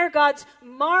declare God's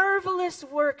marvelous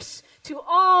works to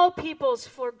all peoples,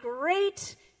 for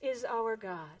great is our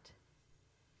God.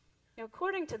 Now,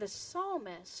 according to the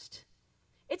psalmist,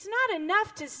 it's not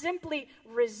enough to simply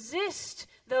resist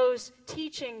those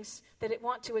teachings that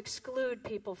want to exclude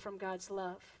people from God's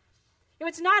love. You know,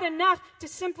 it's not enough to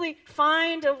simply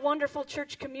find a wonderful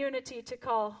church community to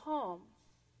call home.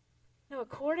 No,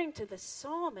 according to the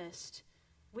psalmist,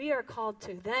 we are called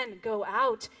to then go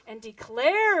out and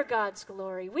declare God's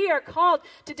glory. We are called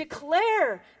to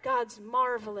declare God's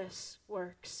marvelous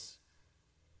works.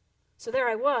 So there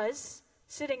I was,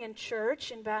 sitting in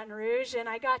church in Baton Rouge, and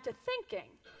I got to thinking,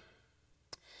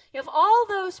 If all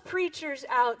those preachers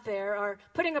out there are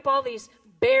putting up all these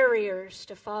barriers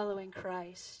to following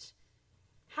Christ,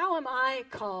 how am I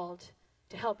called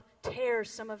to help tear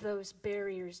some of those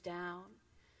barriers down?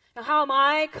 Now, how am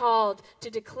I called to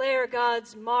declare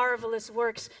God's marvelous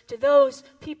works to those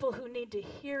people who need to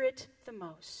hear it the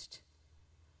most?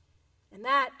 And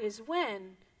that is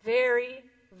when, very,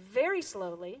 very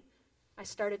slowly, I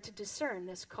started to discern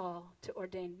this call to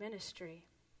ordained ministry.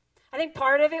 I think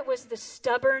part of it was the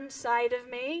stubborn side of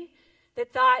me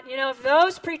that thought, if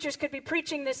those preachers could be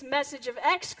preaching this message of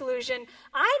exclusion,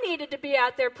 I needed to be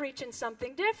out there preaching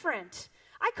something different.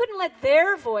 I couldn't let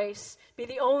their voice be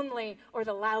the only or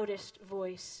the loudest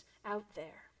voice out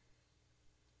there.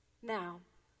 Now,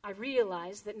 I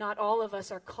realize that not all of us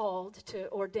are called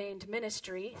to ordained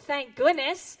ministry. Thank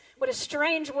goodness. What a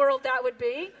strange world that would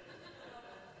be.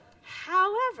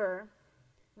 However,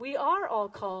 we are all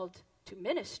called to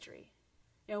ministry.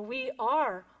 We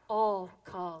are all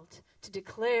called to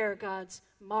declare God's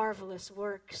marvelous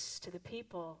works to the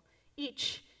people,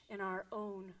 each in our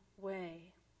own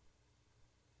way.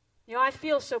 I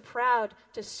feel so proud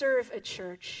to serve a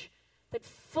church that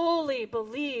fully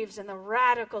believes in the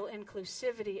radical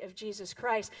inclusivity of Jesus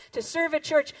Christ, to serve a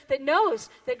church that knows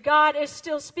that God is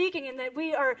still speaking and that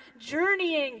we are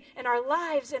journeying in our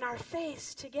lives and our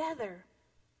faiths together.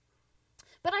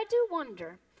 But I do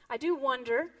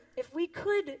wonder if we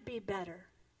could be better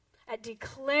at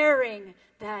declaring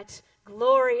that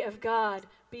glory of God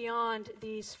beyond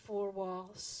these four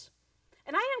walls.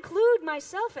 And I include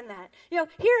myself in that.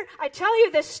 Here I tell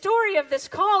you this story of this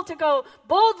call to go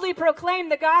boldly proclaim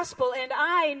the gospel, and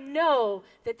I know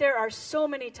that there are so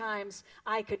many times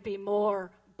I could be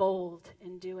more bold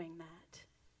in doing that.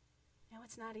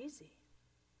 It's not easy.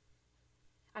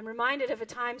 I'm reminded of a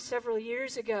time several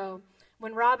years ago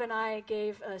when Rob and I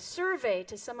gave a survey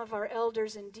to some of our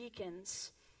elders and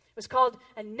deacons. It was called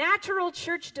a Natural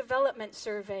Church Development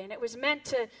Survey, and it was meant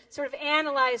to sort of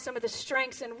analyze some of the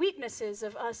strengths and weaknesses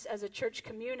of us as a church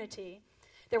community.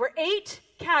 There were 8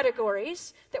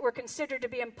 categories that were considered to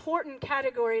be important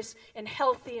categories in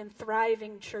healthy and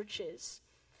thriving churches.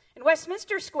 And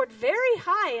Westminster scored very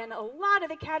high in a lot of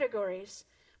the categories,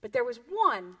 but there was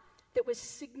one that was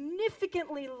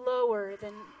significantly lower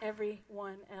than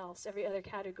everyone else, every other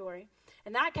category.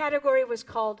 And that category was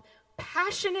called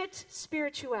passionate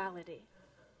spirituality.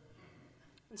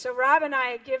 And so Rob and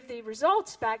I give the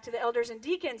results back to the elders and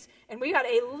deacons, and we got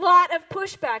a lot of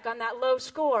pushback on that low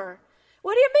score.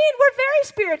 What do you mean? We're very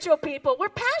spiritual people. We're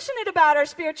passionate about our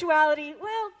spirituality.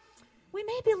 Well, we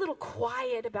may be a little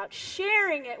quiet about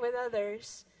sharing it with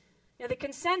others. The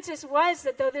consensus was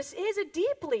that though this is a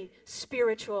deeply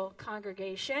spiritual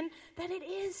congregation, that it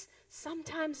is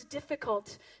sometimes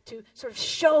difficult to sort of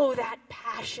show that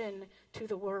passion to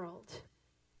the world.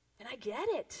 And I get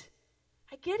it.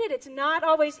 It's not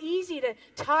always easy to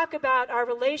talk about our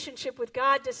relationship with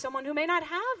God to someone who may not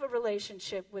have a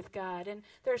relationship with God. And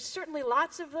there are certainly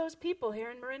lots of those people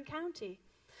here in Marin County.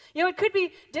 It could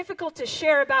be difficult to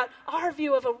share about our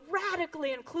view of a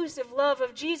radically inclusive love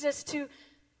of Jesus to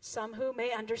some who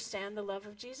may understand the love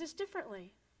of Jesus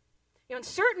differently. And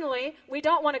certainly, we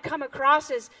don't want to come across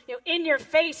as,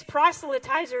 in-your-face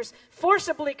proselytizers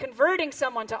forcibly converting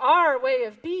someone to our way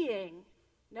of being.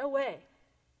 No way.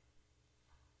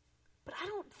 But I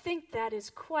don't think that is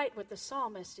quite what the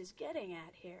psalmist is getting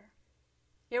at here.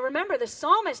 Remember, the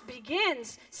psalmist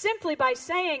begins simply by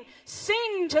saying,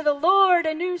 "Sing to the Lord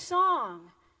a new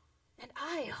song." And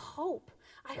I hope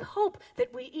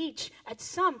that we each at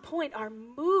some point are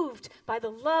moved by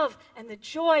the love and the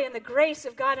joy and the grace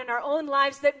of God in our own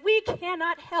lives that we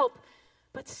cannot help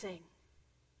but sing.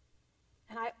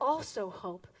 And I also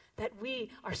hope that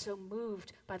we are so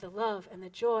moved by the love and the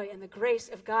joy and the grace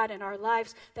of God in our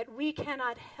lives that we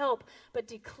cannot help but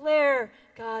declare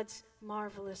God's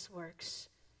marvelous works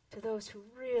to those who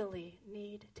really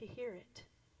need to hear it.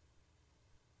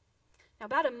 Now,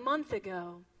 about a month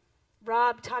ago,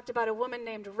 Rob talked about a woman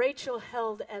named Rachel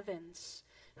Held Evans,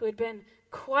 who had been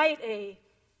quite a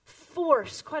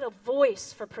force, quite a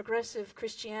voice for progressive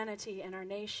Christianity in our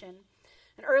nation.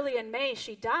 And early in May,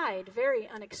 she died very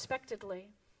unexpectedly.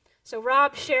 So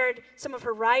Rob shared some of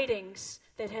her writings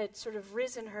that had sort of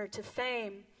risen her to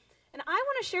fame. And I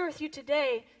want to share with you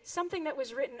today something that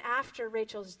was written after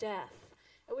Rachel's death.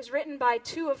 It was written by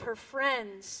 2 of her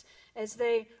friends as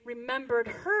they remembered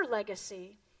her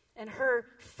legacy and her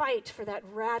fight for that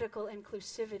radical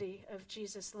inclusivity of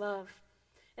Jesus' love.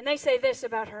 And they say this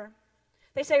about her.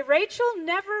 They say, Rachel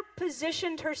never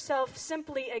positioned herself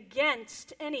simply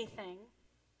against anything.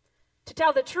 To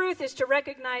tell the truth is to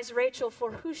recognize Rachel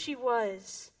for who she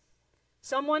was,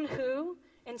 someone who,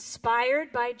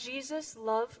 inspired by Jesus'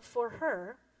 love for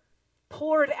her,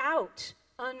 poured out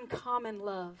uncommon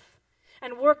love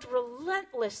and worked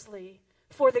relentlessly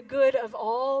for the good of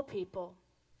all people,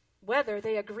 whether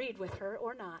they agreed with her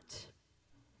or not.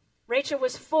 Rachel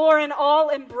was for an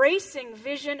all-embracing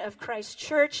vision of Christ's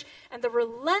church and the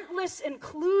relentless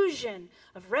inclusion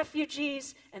of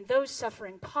refugees and those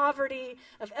suffering poverty,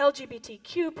 of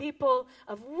LGBTQ people,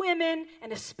 of women,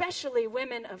 and especially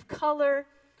women of color,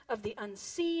 of the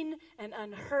unseen and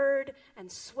unheard and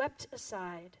swept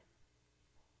aside.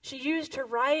 She used her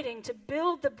writing to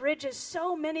build the bridges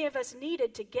so many of us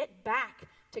needed to get back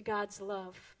to God's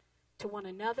love, to one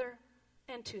another,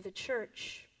 and to the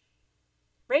church.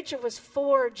 Rachel was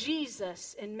for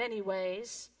Jesus in many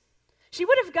ways. She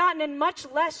would have gotten in much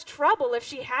less trouble if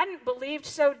she hadn't believed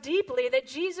so deeply that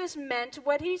Jesus meant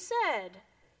what he said.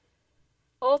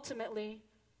 Ultimately,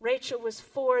 Rachel was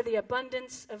for the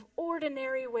abundance of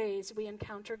ordinary ways we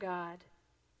encounter God.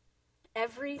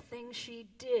 Everything she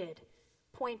did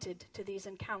pointed to these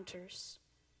encounters.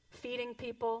 Feeding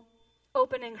people,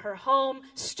 opening her home,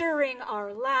 stirring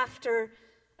our laughter,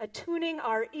 attuning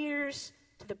our ears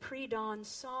to the pre-dawn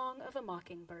song of a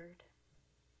mockingbird.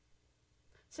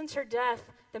 Since her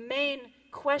death, the main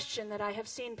question that I have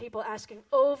seen people asking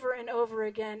over and over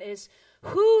again is,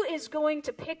 who is going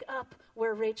to pick up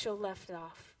where Rachel left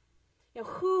off?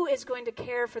 Who is going to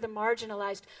care for the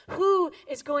marginalized? Who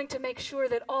is going to make sure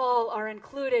that all are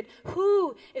included?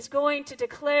 Who is going to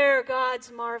declare God's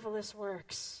marvelous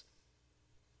works?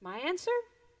 My answer?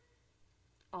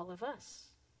 All of us.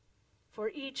 For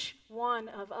each one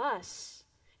of us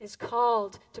is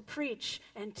called to preach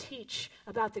and teach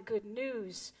about the good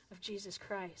news of Jesus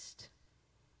Christ.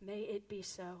 May it be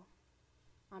so.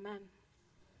 Amen.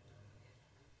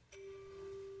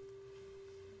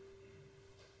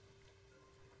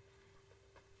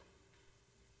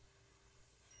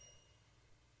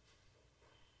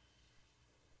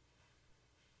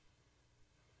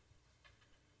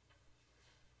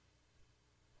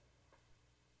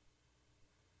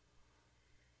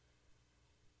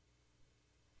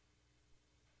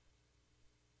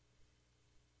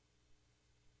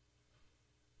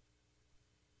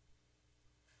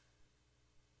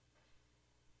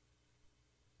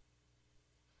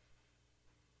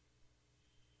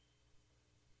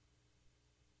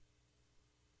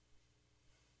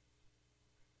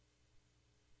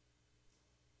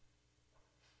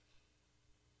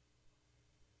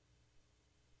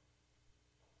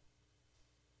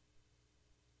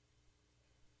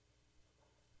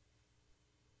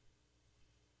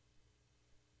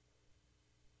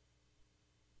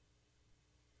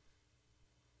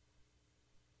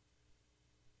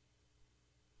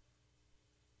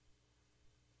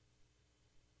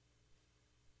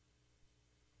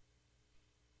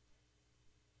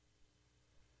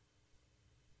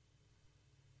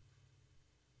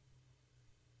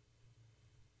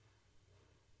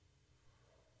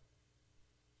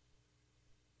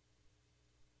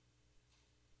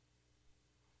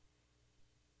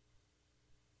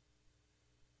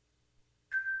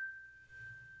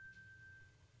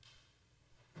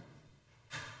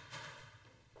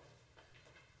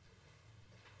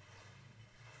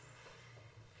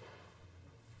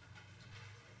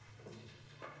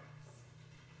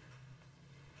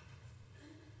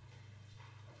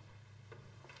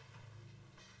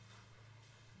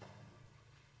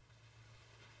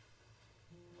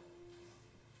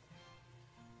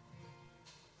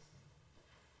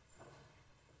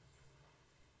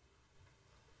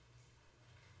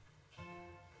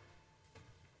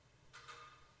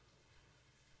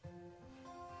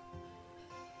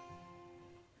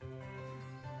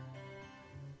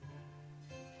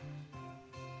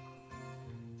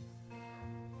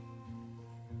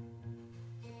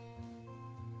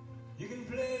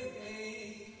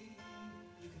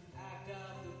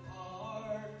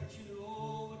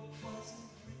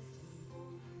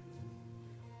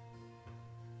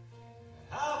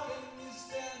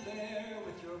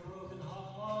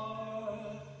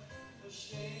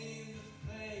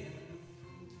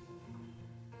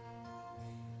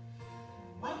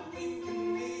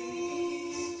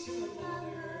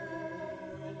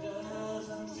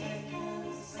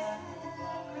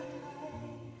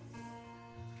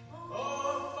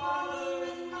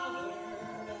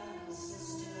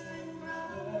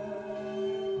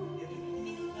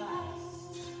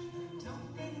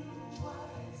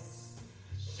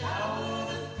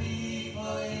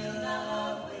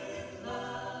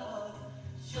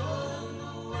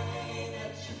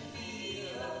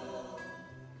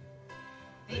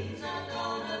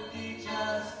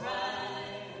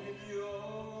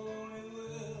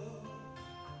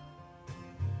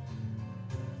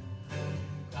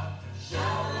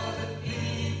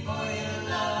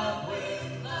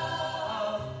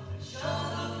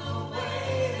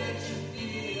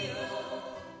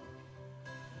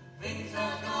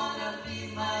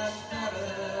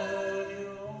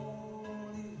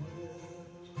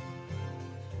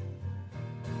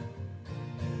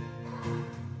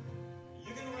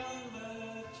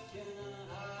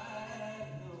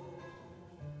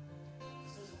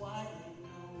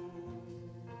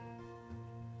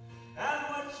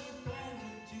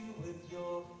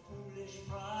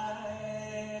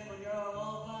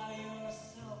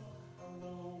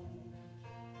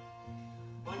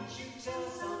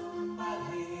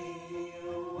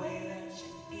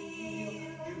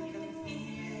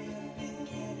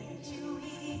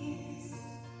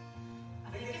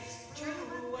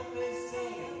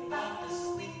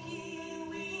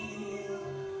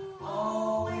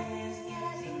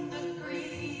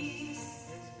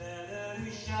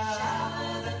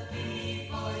 Shower the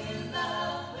people you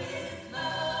love with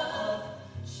love.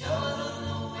 Show them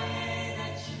the way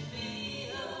that you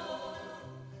feel.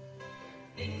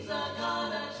 Things are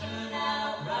gonna turn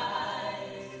out right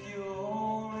if you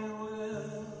only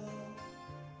will.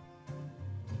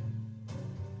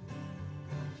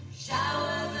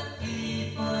 Shower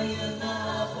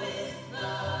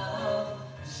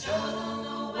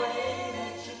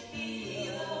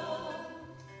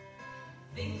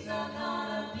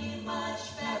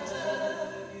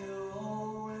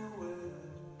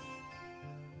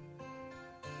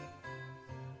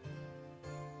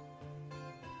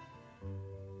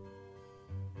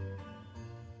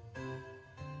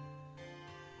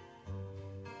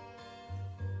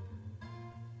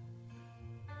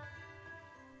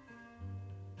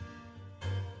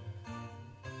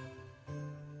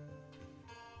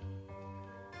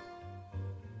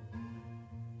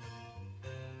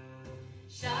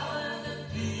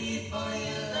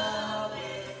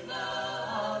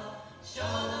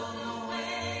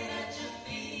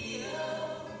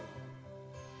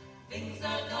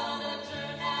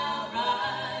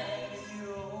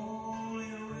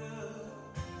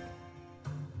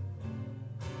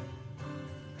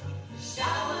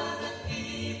the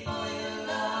people you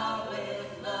love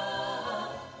with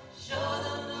love. Show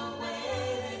them the way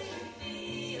that you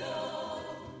feel.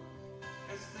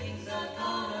 'Cause things are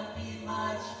gonna be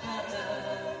much better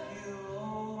if you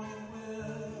only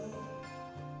will.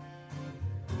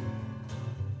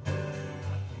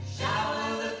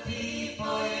 Shower the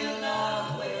people you love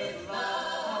with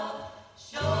love.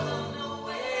 Show them the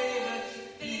way that you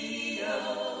feel.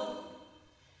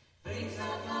 Things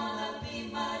are gonna be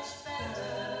much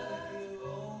better if you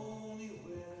only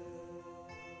will.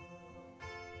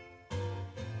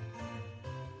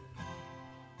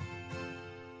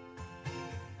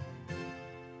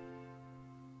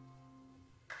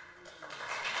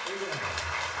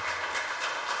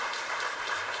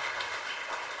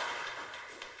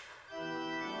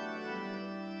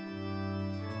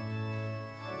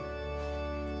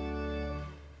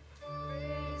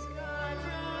 Praise God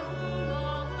from whom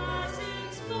all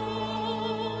blessings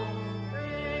flow.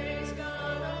 Praise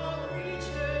God, all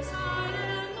creatures high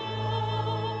and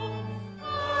low.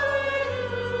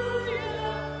 Hallelujah,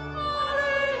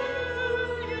 hallelujah.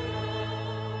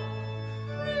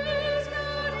 Praise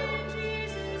God in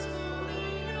Jesus'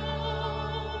 holy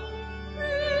name.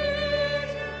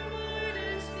 Praise your word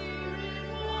and spirit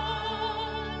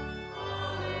one.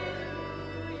 Hallelujah,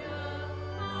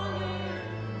 hallelujah,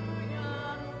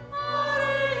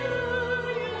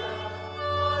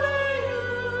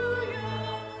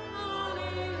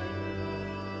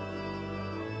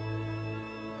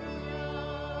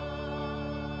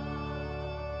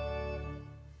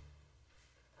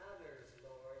 Others,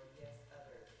 Lord, yes,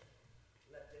 others.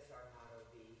 Let this our motto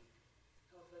be.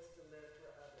 Help us to live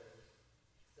for others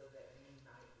so that we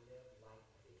might live like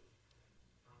thee.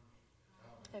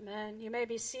 Amen. Amen. You may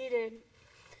be seated.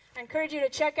 I encourage you to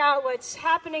check out what's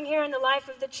happening here in the life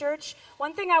of the church.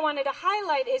 One thing I wanted to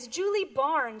highlight is Julie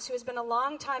Barnes, who has been a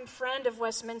longtime friend of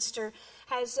Westminster,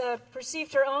 has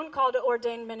perceived her own call to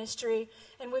ordained ministry,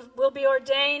 and will be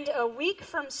ordained a week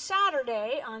from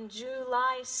Saturday on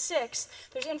July 6th.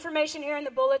 There's information here in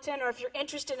the bulletin, or if you're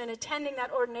interested in attending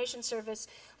that ordination service,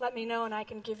 let me know and I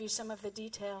can give you some of the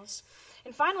details.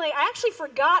 And finally, I actually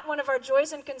forgot one of our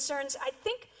joys and concerns. I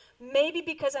think maybe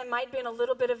because I might be in a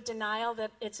little bit of denial that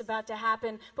it's about to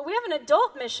happen, but we have an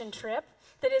adult mission trip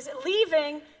that is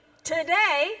leaving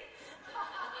today.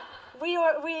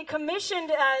 We commissioned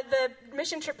the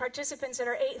mission trip participants at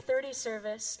our 8:30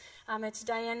 service. It's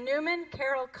Diane Newman,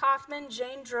 Carol Kaufman,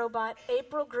 Jane Drobot,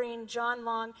 April Green, John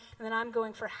Long, and then I'm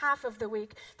going for half of the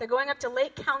week. They're going up to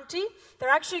Lake County. They're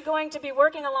actually going to be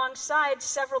working alongside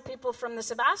several people from the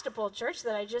Sebastopol Church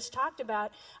that I just talked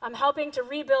about, helping to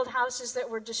rebuild houses that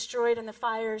were destroyed in the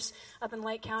fires up in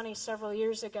Lake County several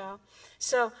years ago.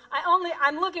 So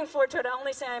I'm looking forward to it. I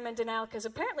only say I'm in denial because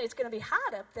apparently it's going to be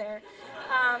hot up there.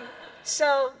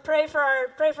 So pray for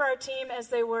our team as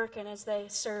they work and as they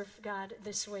serve God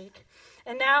this week.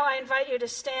 And now I invite you to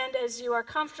stand as you are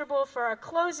comfortable for our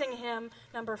closing hymn,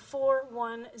 number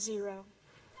 410.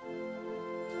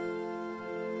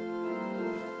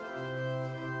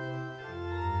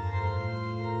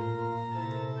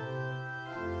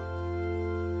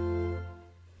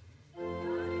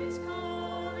 God is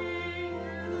calling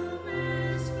through the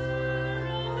whisper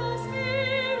of the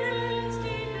Spirit's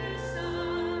deepest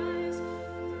sighs,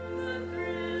 through the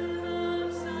thrill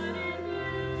of sudden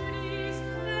beauties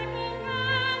that can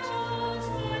catch us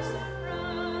by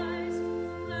surprise.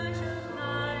 Flash of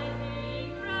lightning,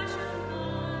 crash of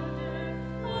thunder,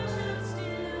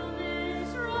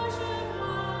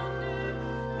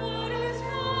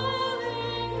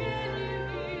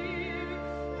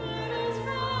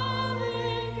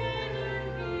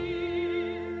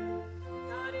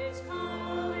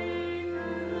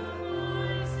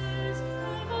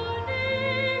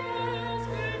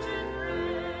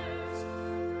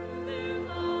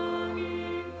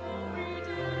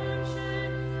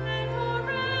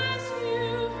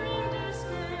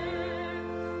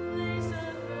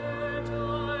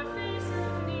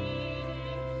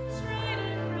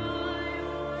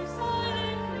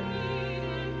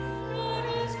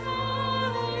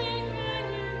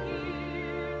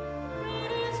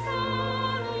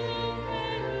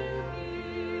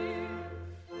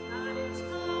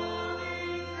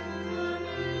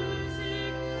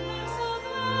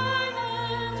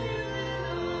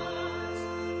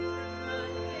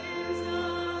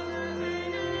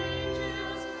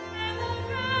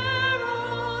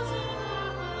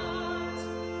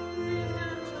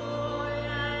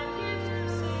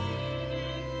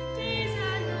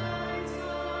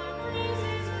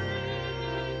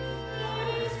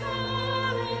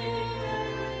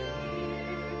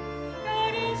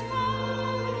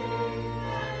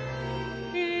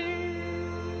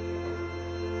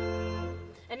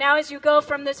 now as you go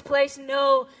from this place,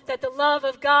 know that the love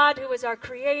of God, who is our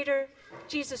Creator,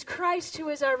 Jesus Christ, who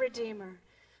is our Redeemer,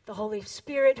 the Holy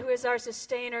Spirit, who is our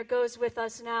Sustainer, goes with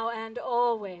us now and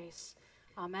always.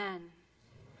 Amen.